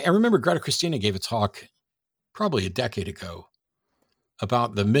 I remember Greta Christina gave a talk probably a decade ago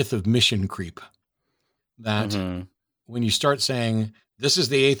about the myth of mission creep. That when you start saying, this is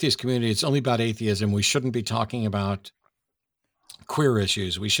the atheist community, it's only about atheism, we shouldn't be talking about queer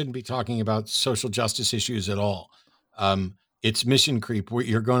issues. We shouldn't be talking about social justice issues at all. It's mission creep.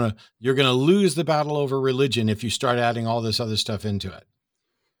 You're gonna lose the battle over religion if you start adding all this other stuff into it.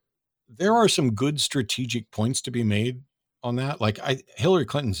 There are some good strategic points to be made on that. Like Hillary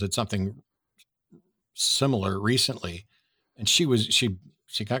Clinton said something similar recently, and she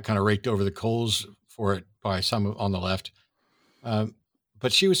got kind of raked over the coals for it by some on the left.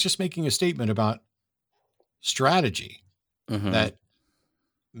 But she was just making a statement about strategy, that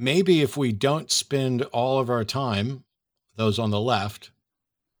maybe if we don't spend all of our time, those on the left,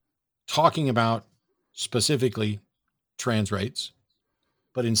 talking about specifically trans rights,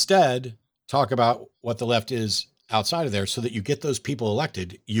 but instead talk about what the left is outside of there so that you get those people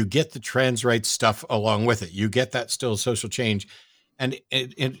elected, you get the trans rights stuff along with it. You get that still social change. And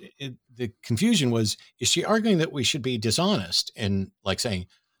the confusion was, is she arguing that we should be dishonest and like saying,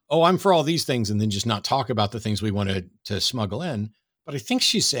 oh, I'm for all these things, and then just not talk about the things we wanted to smuggle in? But I think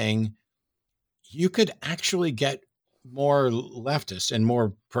she's saying you could actually get more leftists and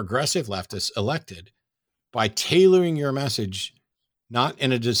more progressive leftists elected by tailoring your message, not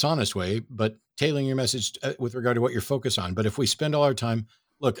in a dishonest way, but tailoring your message with regard to what you're focused on. But if we spend all our time,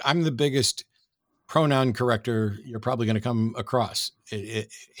 look, I'm the biggest pronoun corrector you're probably going to come across.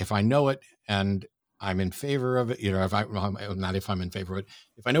 If I know it and I'm in favor of it, if I'm in favor of it,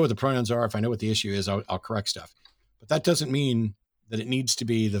 if I know what the pronouns are, if I know what the issue is, I'll correct stuff. But that doesn't mean that it needs to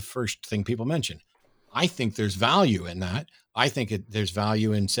be the first thing people mention. I think there's value in that. I think there's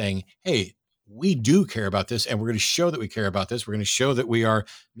value in saying, hey, we do care about this, and we're going to show that we care about this. We're going to show that we are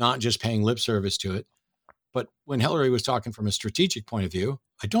not just paying lip service to it. But when Hillary was talking from a strategic point of view,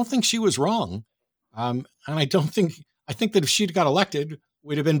 I don't think she was wrong. And I think that if she'd got elected,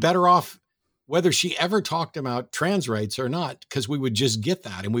 we'd have been better off whether she ever talked about trans rights or not, because we would just get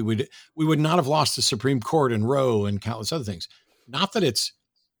that, and we would not have lost the Supreme Court and Roe and countless other things. Not that it's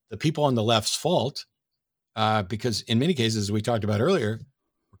the people on the left's fault, because in many cases, as we talked about earlier,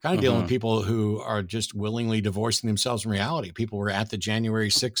 we're kind of dealing with people who are just willingly divorcing themselves from reality. People were at the January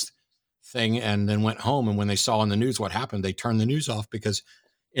 6th thing and then went home, and when they saw on the news what happened, they turned the news off because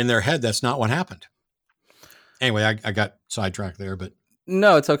in their head, that's not what happened. Anyway, I got sidetracked there, but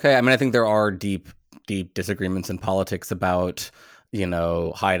no, it's okay. I mean, I think there are deep disagreements in politics about,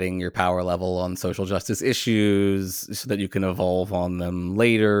 hiding your power level on social justice issues so that you can evolve on them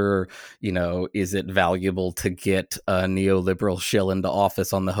later? Is it valuable to get a neoliberal shill into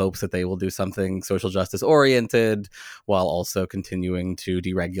office on the hopes that they will do something social justice oriented while also continuing to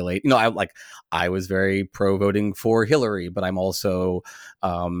deregulate? I was very pro voting for Hillary, but I'm also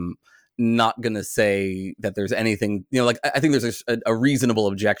not going to say that there's anything, I think there's a reasonable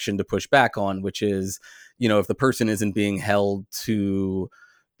objection to push back on, which is, if the person isn't being held to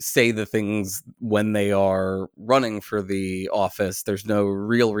say the things when they are running for the office, there's no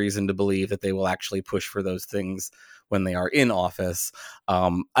real reason to believe that they will actually push for those things when they are in office.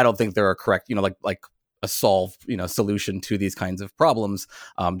 I don't think there are correct, like a solution to these kinds of problems,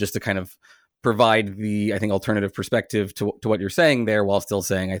 just to kind of provide the, I think, alternative perspective to what you're saying there, while still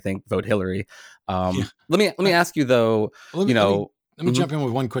saying, I think, vote Hillary. Let me ask you though. Let me jump in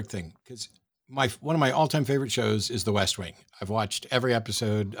with one quick thing, because one of my all-time favorite shows is The West Wing. I've watched every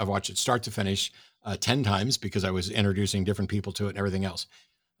episode. I've watched it start to finish 10 times because I was introducing different people to it and everything else.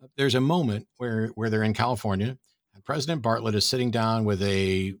 There's a moment where they're in California, and President Bartlet is sitting down with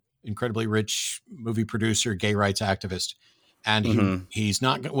a incredibly rich movie producer, gay rights activist. And he's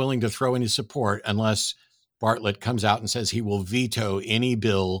not willing to throw in his support unless Bartlet comes out and says he will veto any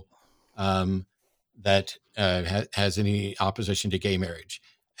bill that has any opposition to gay marriage.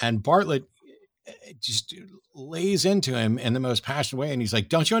 And Bartlet just lays into him in the most passionate way. And he's like,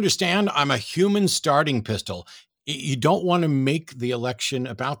 don't you understand? I'm a human starting pistol. You don't want to make the election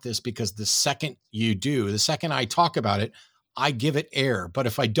about this, because the second I talk about it, I give it air. But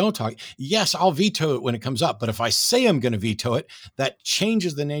if I don't talk, yes, I'll veto it when it comes up. But if I say I'm going to veto it, that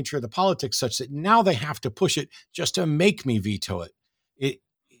changes the nature of the politics such that now they have to push it just to make me veto it.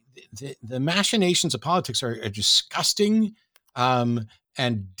 The machinations of politics are disgusting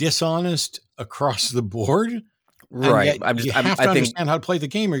and dishonest across the board. Right. I have to understand how to play the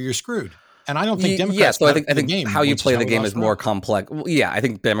game or you're screwed. And I don't think Democrats. So I think how you play the game is more complex. Well, yeah, I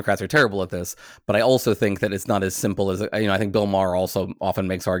think Democrats are terrible at this, but I also think that it's not as simple as, I think Bill Maher also often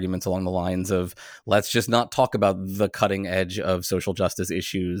makes arguments along the lines of, let's just not talk about the cutting edge of social justice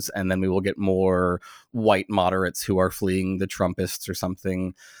issues, and then we will get more white moderates who are fleeing the Trumpists or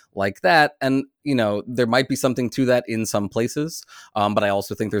something like that. And, there might be something to that in some places, but I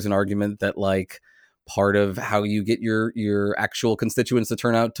also think there's an argument that, part of how you get your actual constituents to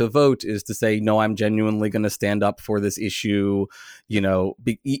turn out to vote is to say, no, I'm genuinely going to stand up for this issue,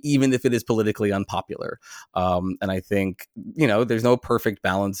 even if it is politically unpopular. And I think, there's no perfect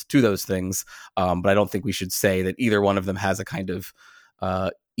balance to those things. But I don't think we should say that either one of them has a kind of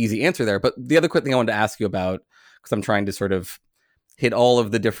easy answer there. But the other quick thing I wanted to ask you about, because I'm trying to sort of hit all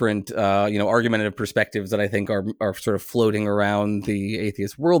of the different, argumentative perspectives that I think are sort of floating around the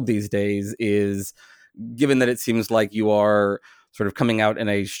atheist world these days, is given that it seems like you are sort of coming out in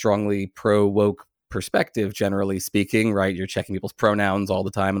a strongly pro-woke perspective, generally speaking, right? You're checking people's pronouns all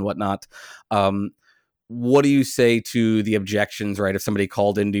the time and whatnot. What do you say to the objections, right? If somebody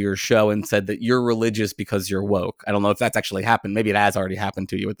called into your show and said that you're religious because you're woke. I don't know if that's actually happened. Maybe it has already happened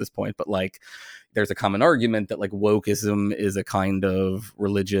to you at this point, but there's a common argument that wokeism is a kind of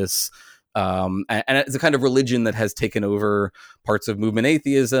religious, and it's a kind of religion that has taken over parts of movement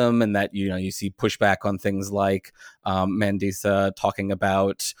atheism, and that, you see pushback on things like Mandisa talking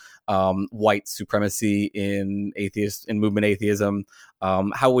about white supremacy in movement atheism.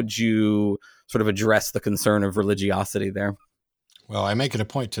 How would you sort of address the concern of religiosity there? Well, I make it a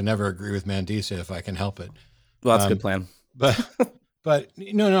point to never agree with Mandisa if I can help it. Well, that's a good plan. But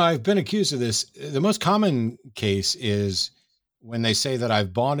no, I've been accused of this. The most common case is when they say that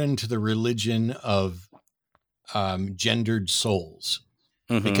I've bought into the religion of gendered souls,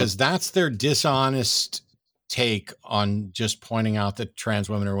 because that's their dishonest take on just pointing out that trans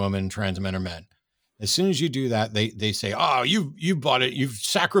women are women, trans men are men. As soon as you do that, they say, oh, you bought it. You've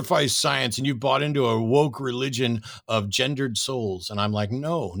sacrificed science and you bought into a woke religion of gendered souls. And I'm like,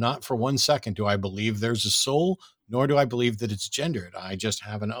 no, not for 1 second do I believe there's a soul, nor do I believe that it's gendered. I just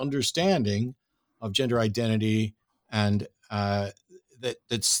have an understanding of gender identity, and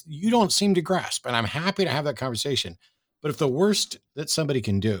that's you don't seem to grasp. And I'm happy to have that conversation. But if the worst that somebody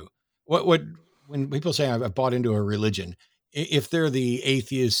can do, when people say I've bought into a religion, if they're the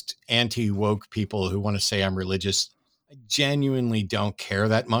atheist, anti-woke people who want to say I'm religious, I genuinely don't care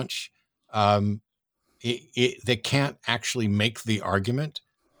that much. They can't actually make the argument,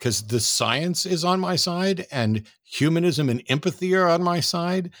 because the science is on my side, and humanism and empathy are on my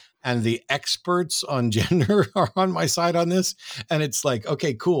side, and the experts on gender are on my side on this. And it's like,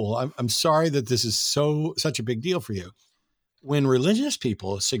 okay, cool. I'm sorry that this is such a big deal for you. When religious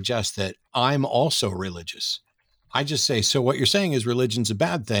people suggest that I'm also religious, I just say, so what you're saying is religion's a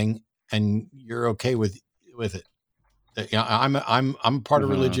bad thing, and you're okay with it. I'm a part of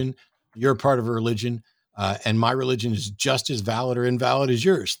religion. You're a part of a religion, and my religion is just as valid or invalid as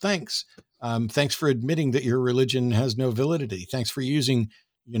yours. Thanks. Thanks for admitting that your religion has no validity. Thanks for using,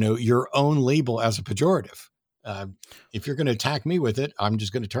 your own label as a pejorative. If you're going to attack me with it, I'm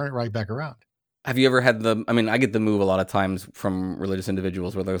just going to turn it right back around. Have you ever had I get the move a lot of times from religious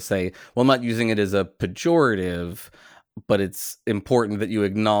individuals where they'll say, well, I'm not using it as a pejorative, but it's important that you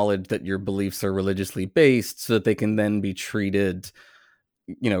acknowledge that your beliefs are religiously based so that they can then be treated,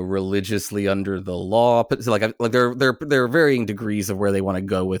 religiously under the law. But so there are varying degrees of where they want to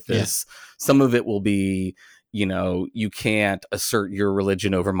go with this. Yeah. Some of it will be, you can't assert your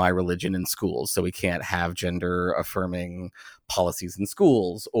religion over my religion in schools. So we can't have gender affirming policies in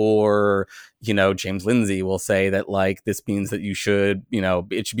schools. Or, James Lindsay will say that this means that you should,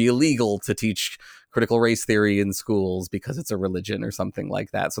 it should be illegal to teach critical race theory in schools because it's a religion or something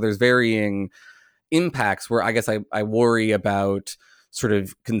like that. So there's varying impacts where I guess I worry about sort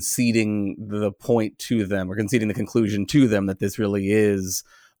of conceding the point to them or conceding the conclusion to them that this really is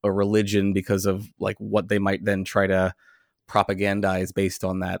a religion because of what they might then try to propagandize based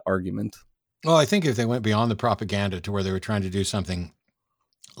on that argument. Well, I think if they went beyond the propaganda to where they were trying to do something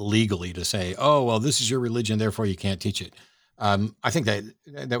legally to say, oh, well, this is your religion, therefore you can't teach it. I think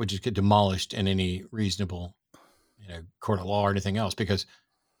that would just get demolished in any reasonable court of law or anything else because,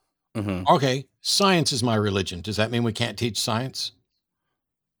 okay, science is my religion. Does that mean we can't teach science?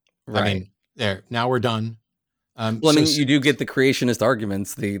 Right. Now we're done. You do get the creationist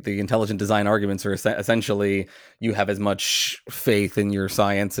arguments. The intelligent design arguments are essentially you have as much faith in your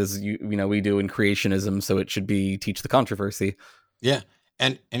science as we do in creationism, so it should be teach the controversy. Yeah,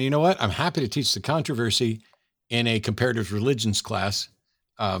 and you know what? I'm happy to teach the controversy in a comparative religions class,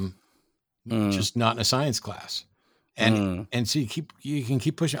 just not in a science class. And so you can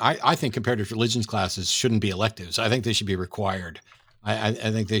keep pushing. I think comparative religions classes shouldn't be electives. I think they should be required. I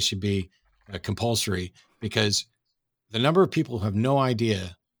think they should be compulsory. Because the number of people who have no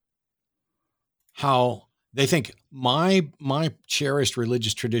idea how they think my cherished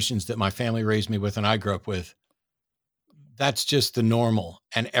religious traditions that my family raised me with and I grew up with, that's just the normal,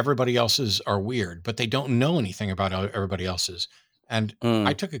 and everybody else's are weird, but they don't know anything about everybody else's. And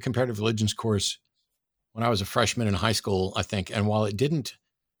I took a comparative religions course when I was a freshman in high school, I think. And while it didn't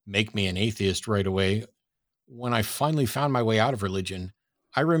make me an atheist right away, when I finally found my way out of religion,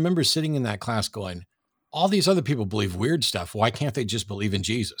 I remember sitting in that class going, all these other people believe weird stuff. Why can't they just believe in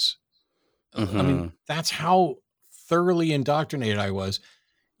Jesus? I mean, that's how thoroughly indoctrinated I was.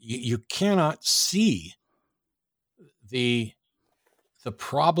 You cannot see the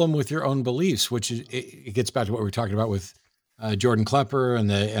problem with your own beliefs, which is, it gets back to what we were talking about with Jordan Klepper and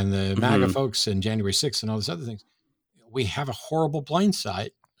the MAGA folks and January 6th and all these other things. We have a horrible blind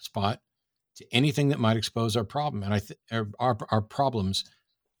spot to anything that might expose our problem and our problems.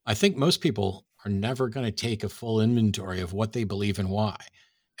 I think most people are never going to take a full inventory of what they believe and why.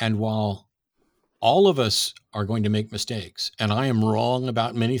 And while all of us are going to make mistakes, and I am wrong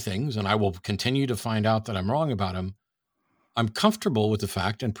about many things, and I will continue to find out that I'm wrong about them, I'm comfortable with the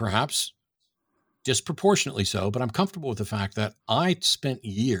fact, and perhaps disproportionately so, but I'm comfortable with the fact that I spent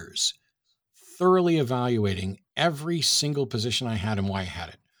years thoroughly evaluating every single position I had and why I had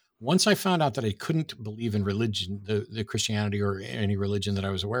it. Once I found out that I couldn't believe in religion, the Christianity or any religion that I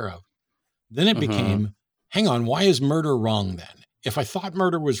was aware of, then it became, hang on, why is murder wrong then? If I thought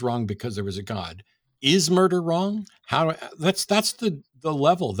murder was wrong because there was a God, is murder wrong? That's the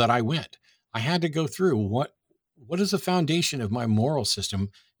level that I went. I had to go through what is the foundation of my moral system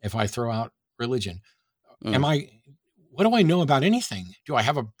if I throw out religion? What do I know about anything? Do I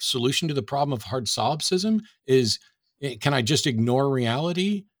have a solution to the problem of hard solipsism? Can I just ignore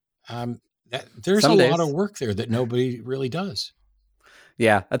reality? There's a lot of work there that nobody really does.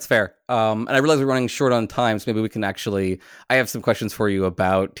 Yeah, that's fair. And I realize we're running short on time, so maybe we can I have some questions for you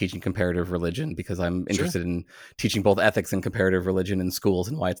about teaching comparative religion because I'm interested in teaching both ethics and comparative religion in schools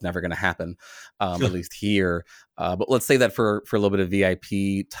and why it's never going to happen, at least here. But let's say that for a little bit of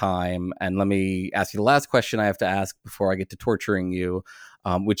VIP time. And let me ask you the last question I have to ask before I get to torturing you,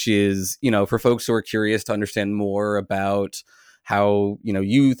 which is, for folks who are curious to understand more about how,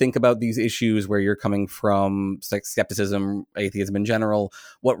 you think about these issues, where you're coming from, skepticism, atheism in general,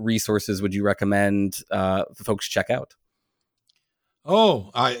 what resources would you recommend folks check out?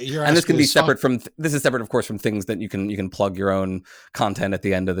 And this can be separate this is separate, of course, from things that you can plug your own content at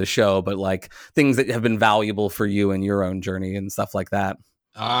the end of the show, but things that have been valuable for you in your own journey and stuff like that.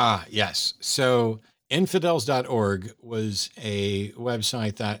 Yes. So infidels.org was a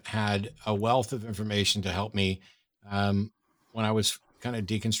website that had a wealth of information to help me when I was kind of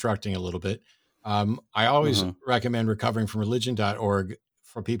deconstructing a little bit. I always recommend recoveringfromreligion.org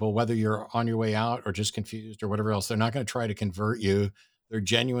for people, whether you're on your way out or just confused or whatever else. They're not going to try to convert you. They're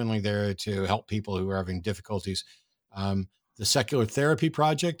genuinely there to help people who are having difficulties. The Secular Therapy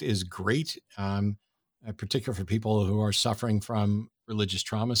Project is great, particularly for people who are suffering from religious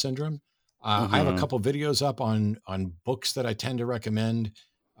trauma syndrome. I have a couple videos up on books that I tend to recommend.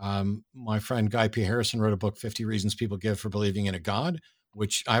 My friend Guy P. Harrison wrote a book, 50 Reasons People Give for Believing in a God,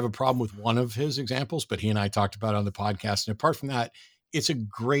 which I have a problem with one of his examples, but he and I talked about it on the podcast. And apart from that, it's a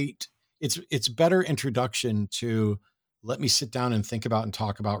great, it's better introduction to let me sit down and think about and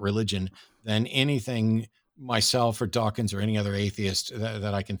talk about religion than anything myself or Dawkins or any other atheist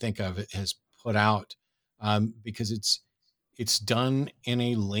that I can think of has put out, because it's done in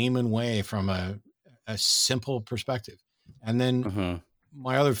a layman way from a simple perspective. And then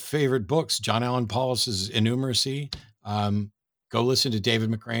my other favorite books, John Allen Paulus's Innumeracy. Go listen to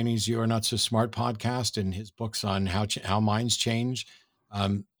David McRaney's You Are Not So Smart podcast and his books on how minds change.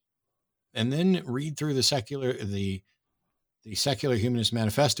 And then read through the secular humanist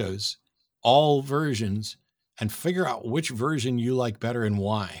manifestos, all versions, and figure out which version you like better and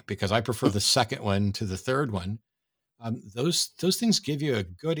why, because I prefer the second one to the third one. Those things give you a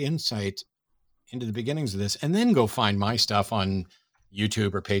good insight into the beginnings of this, and then go find my stuff on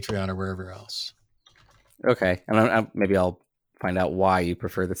YouTube or Patreon or wherever else. Okay. And maybe I'll find out why you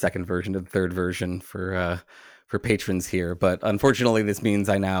prefer the second version to the third version for patrons here. But unfortunately, this means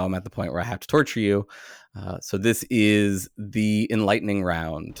I now am at the point where I have to torture you. So this is the enlightening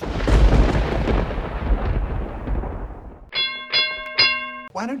round.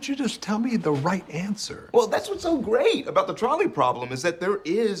 Why don't you just tell me the right answer? Well, that's what's so great about the trolley problem, is that there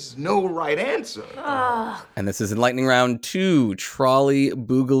is no right answer. And this is Enlightening Round 2, Trolley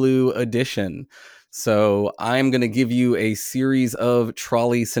Boogaloo Edition. So I'm going to give you a series of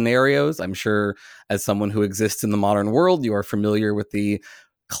trolley scenarios. I'm sure as someone who exists in the modern world, you are familiar with the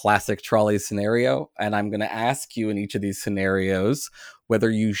classic trolley scenario. And I'm going to ask you in each of these scenarios whether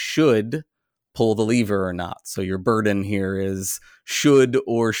you should pull the lever or not. So your burden here is should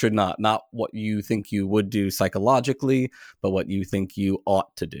or should not what you think you would do psychologically, but what you think you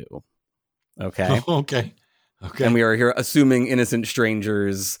ought to do. Okay. Okay. And we are here assuming innocent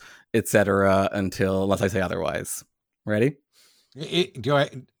strangers, etc., unless I say otherwise. Ready?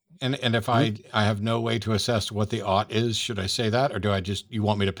 And if I have no way to assess what the ought is, should I say that, or do you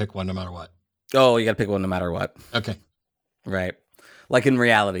want me to pick one no matter what? Oh, you got to pick one no matter what. Okay. Right. Like in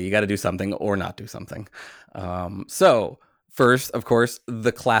reality, you got to do something or not do something. So first, of course,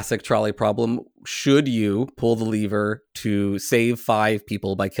 the classic trolley problem. Should you pull the lever to save 5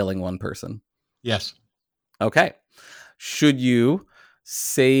 people by killing 1 person? Yes. Okay. Should you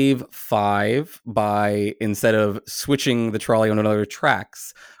save 5 by, instead of switching the trolley on another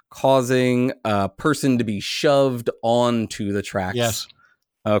tracks, causing a person to be shoved onto the tracks? Yes.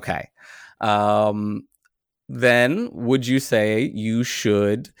 Okay. Then would you say you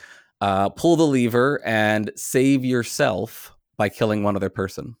should pull the lever and save yourself by killing 1 other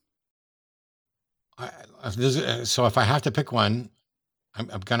person? So if I have to pick one, I'm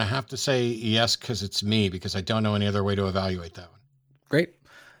going to have to say yes, because it's me, because I don't know any other way to evaluate that one. Great.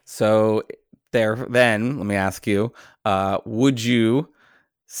 So then let me ask you, would you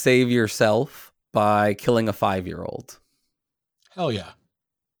save yourself by killing a 5-year-old? Hell yeah.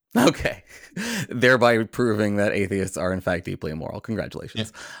 Okay. Thereby proving that atheists are in fact deeply immoral.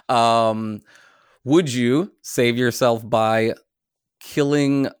 Congratulations. Yeah. Would you save yourself by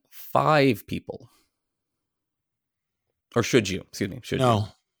killing 5 people? Or should you? Excuse me. Should you?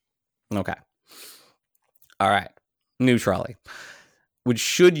 Okay. All right. New trolley.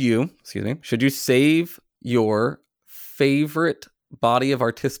 Should you save your favorite body of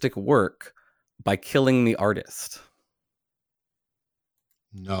artistic work by killing the artist?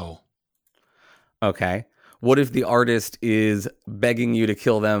 No. Okay. What if the artist is begging you to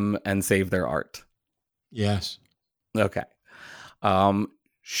kill them and save their art? Yes. Okay.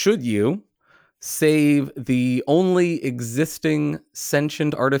 Should you save the only existing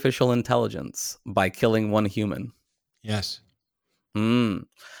sentient artificial intelligence by killing 1 human? Yes. Should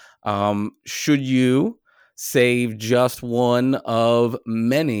you save just one of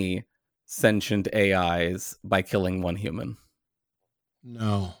many sentient AIs by killing 1 human?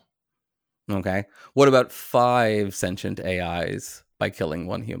 No. Okay. What about 5 sentient AIs by killing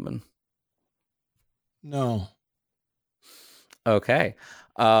 1 human? No. Okay.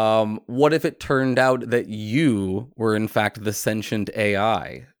 What if it turned out that you were in fact the sentient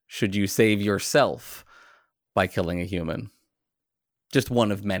AI? Should you save yourself by killing a human? Just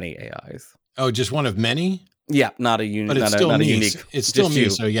one of many AIs. Oh, just one of many? Yeah, not a unique. But it's still me. Unique. It's still just me. you.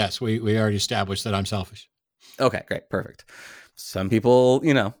 So yes, we already established that I'm selfish. Okay, great, perfect. Some people,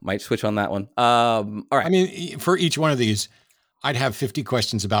 might switch on that one. All right. I mean, for each one of these, I'd have 50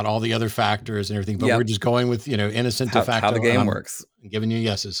 questions about all the other factors and everything, but we're just going with, innocent de facto. How the game works. Giving you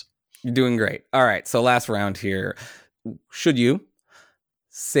yeses. You're doing great. All right, so last round here. Should you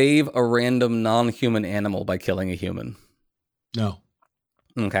save a random non-human animal by killing a human? No.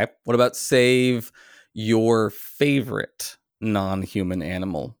 Okay. What about save your favorite non-human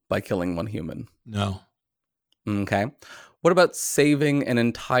animal by killing one human? No. Okay. What about saving an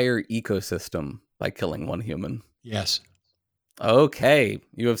entire ecosystem by killing one human? Yes. Okay.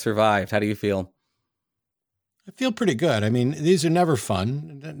 You have survived. How do you feel? I feel pretty good. I mean, these are never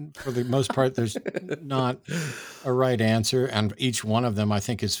fun. For the most part, there's not a right answer. And each one of them, I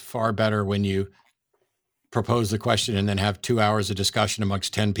think, is far better when you propose the question and then have 2 hours of discussion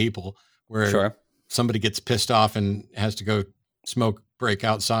amongst 10 people where somebody gets pissed off and has to go smoke break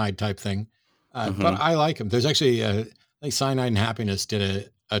outside type thing. But I like them. There's actually, I think Cyanide and Happiness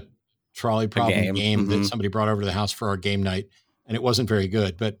did a trolley problem game that somebody brought over to the house for our game night. And it wasn't very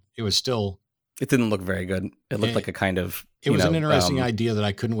good, but it was still... It didn't look very good. It looked like a kind of... It was an interesting idea that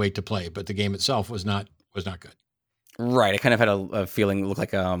I couldn't wait to play, but the game itself was not good. Right. It kind of had a feeling, it looked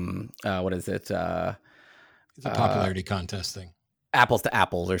like, what is it? It's a popularity contest thing. Apples to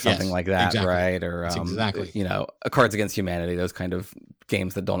Apples or something like that, exactly. right? Or exactly. Cards Against Humanity, those kind of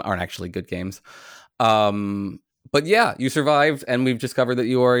games that aren't actually good games. But yeah, you survived, and we've discovered that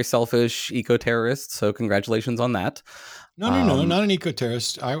you are a selfish eco-terrorist, so congratulations on that. No, not an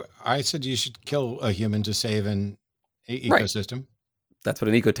eco-terrorist. I said you should kill a human to save an ecosystem. Right. That's what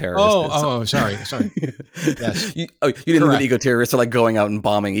an eco-terrorist is. Oh, sorry. Yes. You didn't know that eco-terrorists are like going out and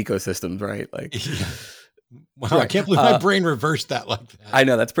bombing ecosystems, right? Like, wow, I can't believe my brain reversed that like that. I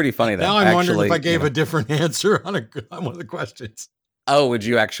know, that's pretty funny though. Now I'm wondering if I gave a different answer on one of the questions. Oh, would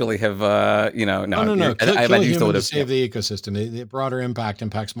you actually have, no. No. Kill a human to save the ecosystem. The broader impact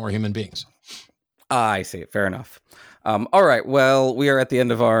impacts more human beings. I see. Fair enough. All right. Well, we are at the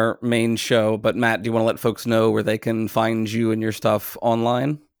end of our main show, but Matt, do you want to let folks know where they can find you and your stuff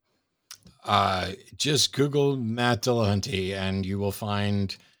online? Just Google Matt Dillahunty and you will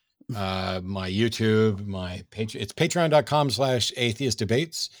find my YouTube, my Patreon. It's patreon.com/atheist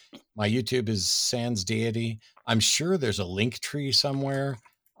debates. My YouTube is Sans Deity. I'm sure there's a link tree somewhere.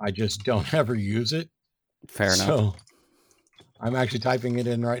 I just don't ever use it. Fair enough. So I'm actually typing it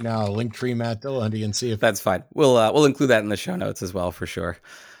in right now, Linktree Matt Dillahunty, and see if that's fine. We'll include that in the show notes as well for sure.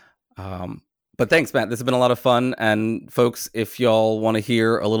 But thanks, Matt. This has been a lot of fun. And folks, if y'all want to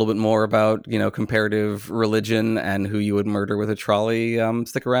hear a little bit more about comparative religion and who you would murder with a trolley,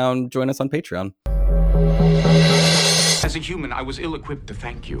 stick around. Join us on Patreon. As a human, I was ill-equipped to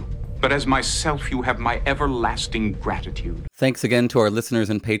thank you. But as myself, you have my everlasting gratitude. Thanks again to our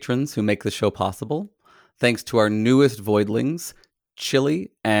listeners and patrons who make the show possible. Thanks to our newest voidlings,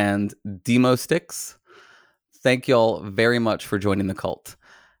 Chili and Demo Sticks. Thank y'all very much for joining the cult.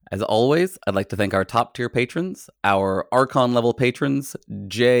 As always, I'd like to thank our top-tier patrons, our Archon-level patrons,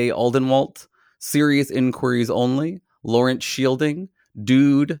 Jay Aldenwalt, Serious Inquiries Only, Lawrence Shielding,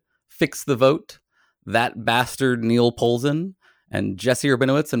 Dude, Fix the Vote, That Bastard Neil Polzin, and Jesse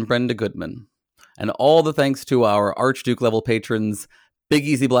Urbinowitz and Brenda Goodman. And all the thanks to our Archduke-level patrons, Big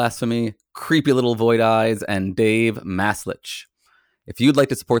Easy Blasphemy, Creepy Little Void Eyes, and Dave Maslich. If you'd like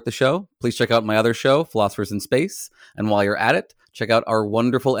to support the show, please check out my other show, Philosophers in Space. And while you're at it, check out our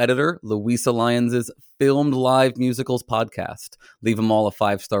wonderful editor, Louisa Lyons' Filmed Live Musicals podcast. Leave them all a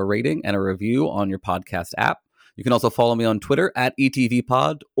 5-star rating and a review on your podcast app. You can also follow me on Twitter at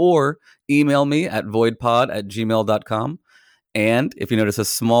ETVPod or email me at voidpod@gmail.com. And if you notice a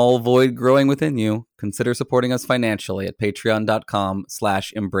small void growing within you, consider supporting us financially at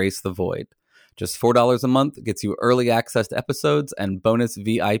patreon.com/embracethevoid. Just $4 a month gets you early access to episodes and bonus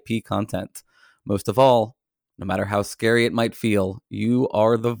VIP content. Most of all, no matter how scary it might feel, you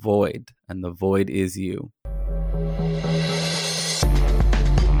are the void, and the void is you.